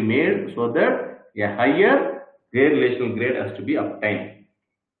has to be made so that a higher gray relational grade has to be obtained.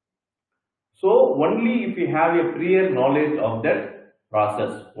 So only if you have a prior knowledge of that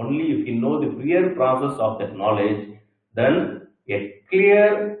process, only if you know the prior process of that knowledge, then a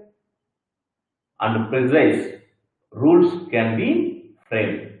clear and precise rules can be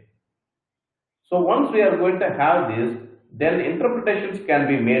framed. So once we are going to have this, then interpretations can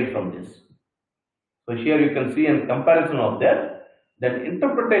be made from this. So here you can see a comparison of that, then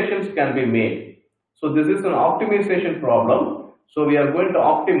interpretations can be made. So this is an optimization problem. So we are going to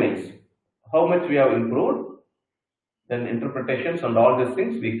optimize how much we have improved, then interpretations and all these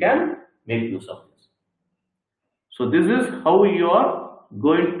things we can make use of this. So this is how you are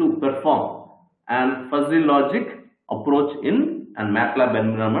going to perform an fuzzy logic approach in a MATLAB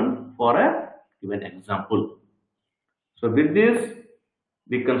environment for a given example. So with this,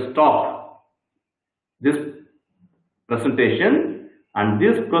 we can stop this presentation, and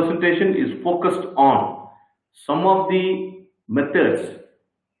this presentation is focused on some of the methods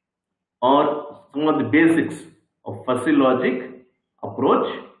or some of the basics of fuzzy logic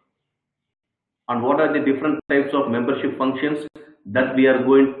approach, and what are the different types of membership functions that we are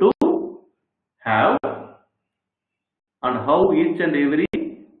going to have, and how each and every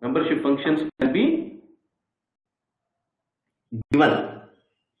membership functions can be given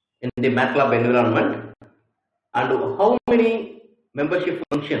in the MATLAB environment, and how many membership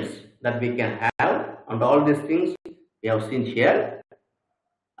functions that we can have, and all these things we have seen here,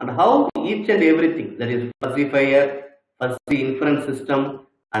 and how each and everything, that is fuzzifier, fuzzy inference system,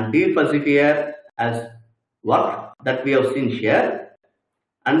 and defuzzifier as work, that we have seen here,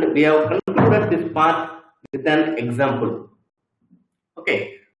 and we have concluded this part with an example.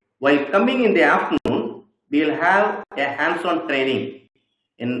 Okay, while coming in the afternoon, we will have a hands-on training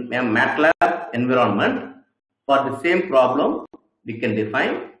in a MATLAB environment for the same problem we can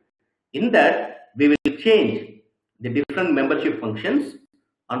define. In that, we will change the different membership functions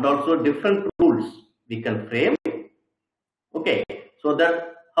and also different rules we can frame. Okay, so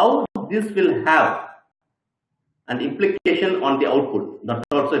that how this will have an implication on the output, that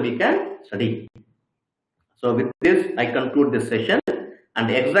also we can study. So with this, I conclude this session, and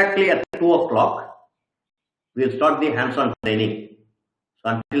exactly at 2 o'clock, we will start the hands-on training.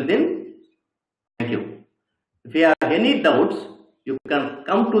 So until then, thank you. If you have any doubts, you can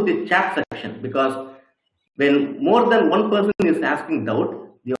come to the chat section, because when more than one person is asking doubt,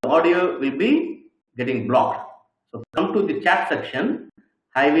 the audio will be getting blocked. So come to the chat section.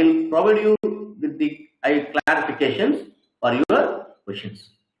 I will provide you with the clarifications for your questions.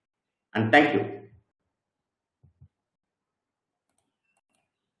 And thank you.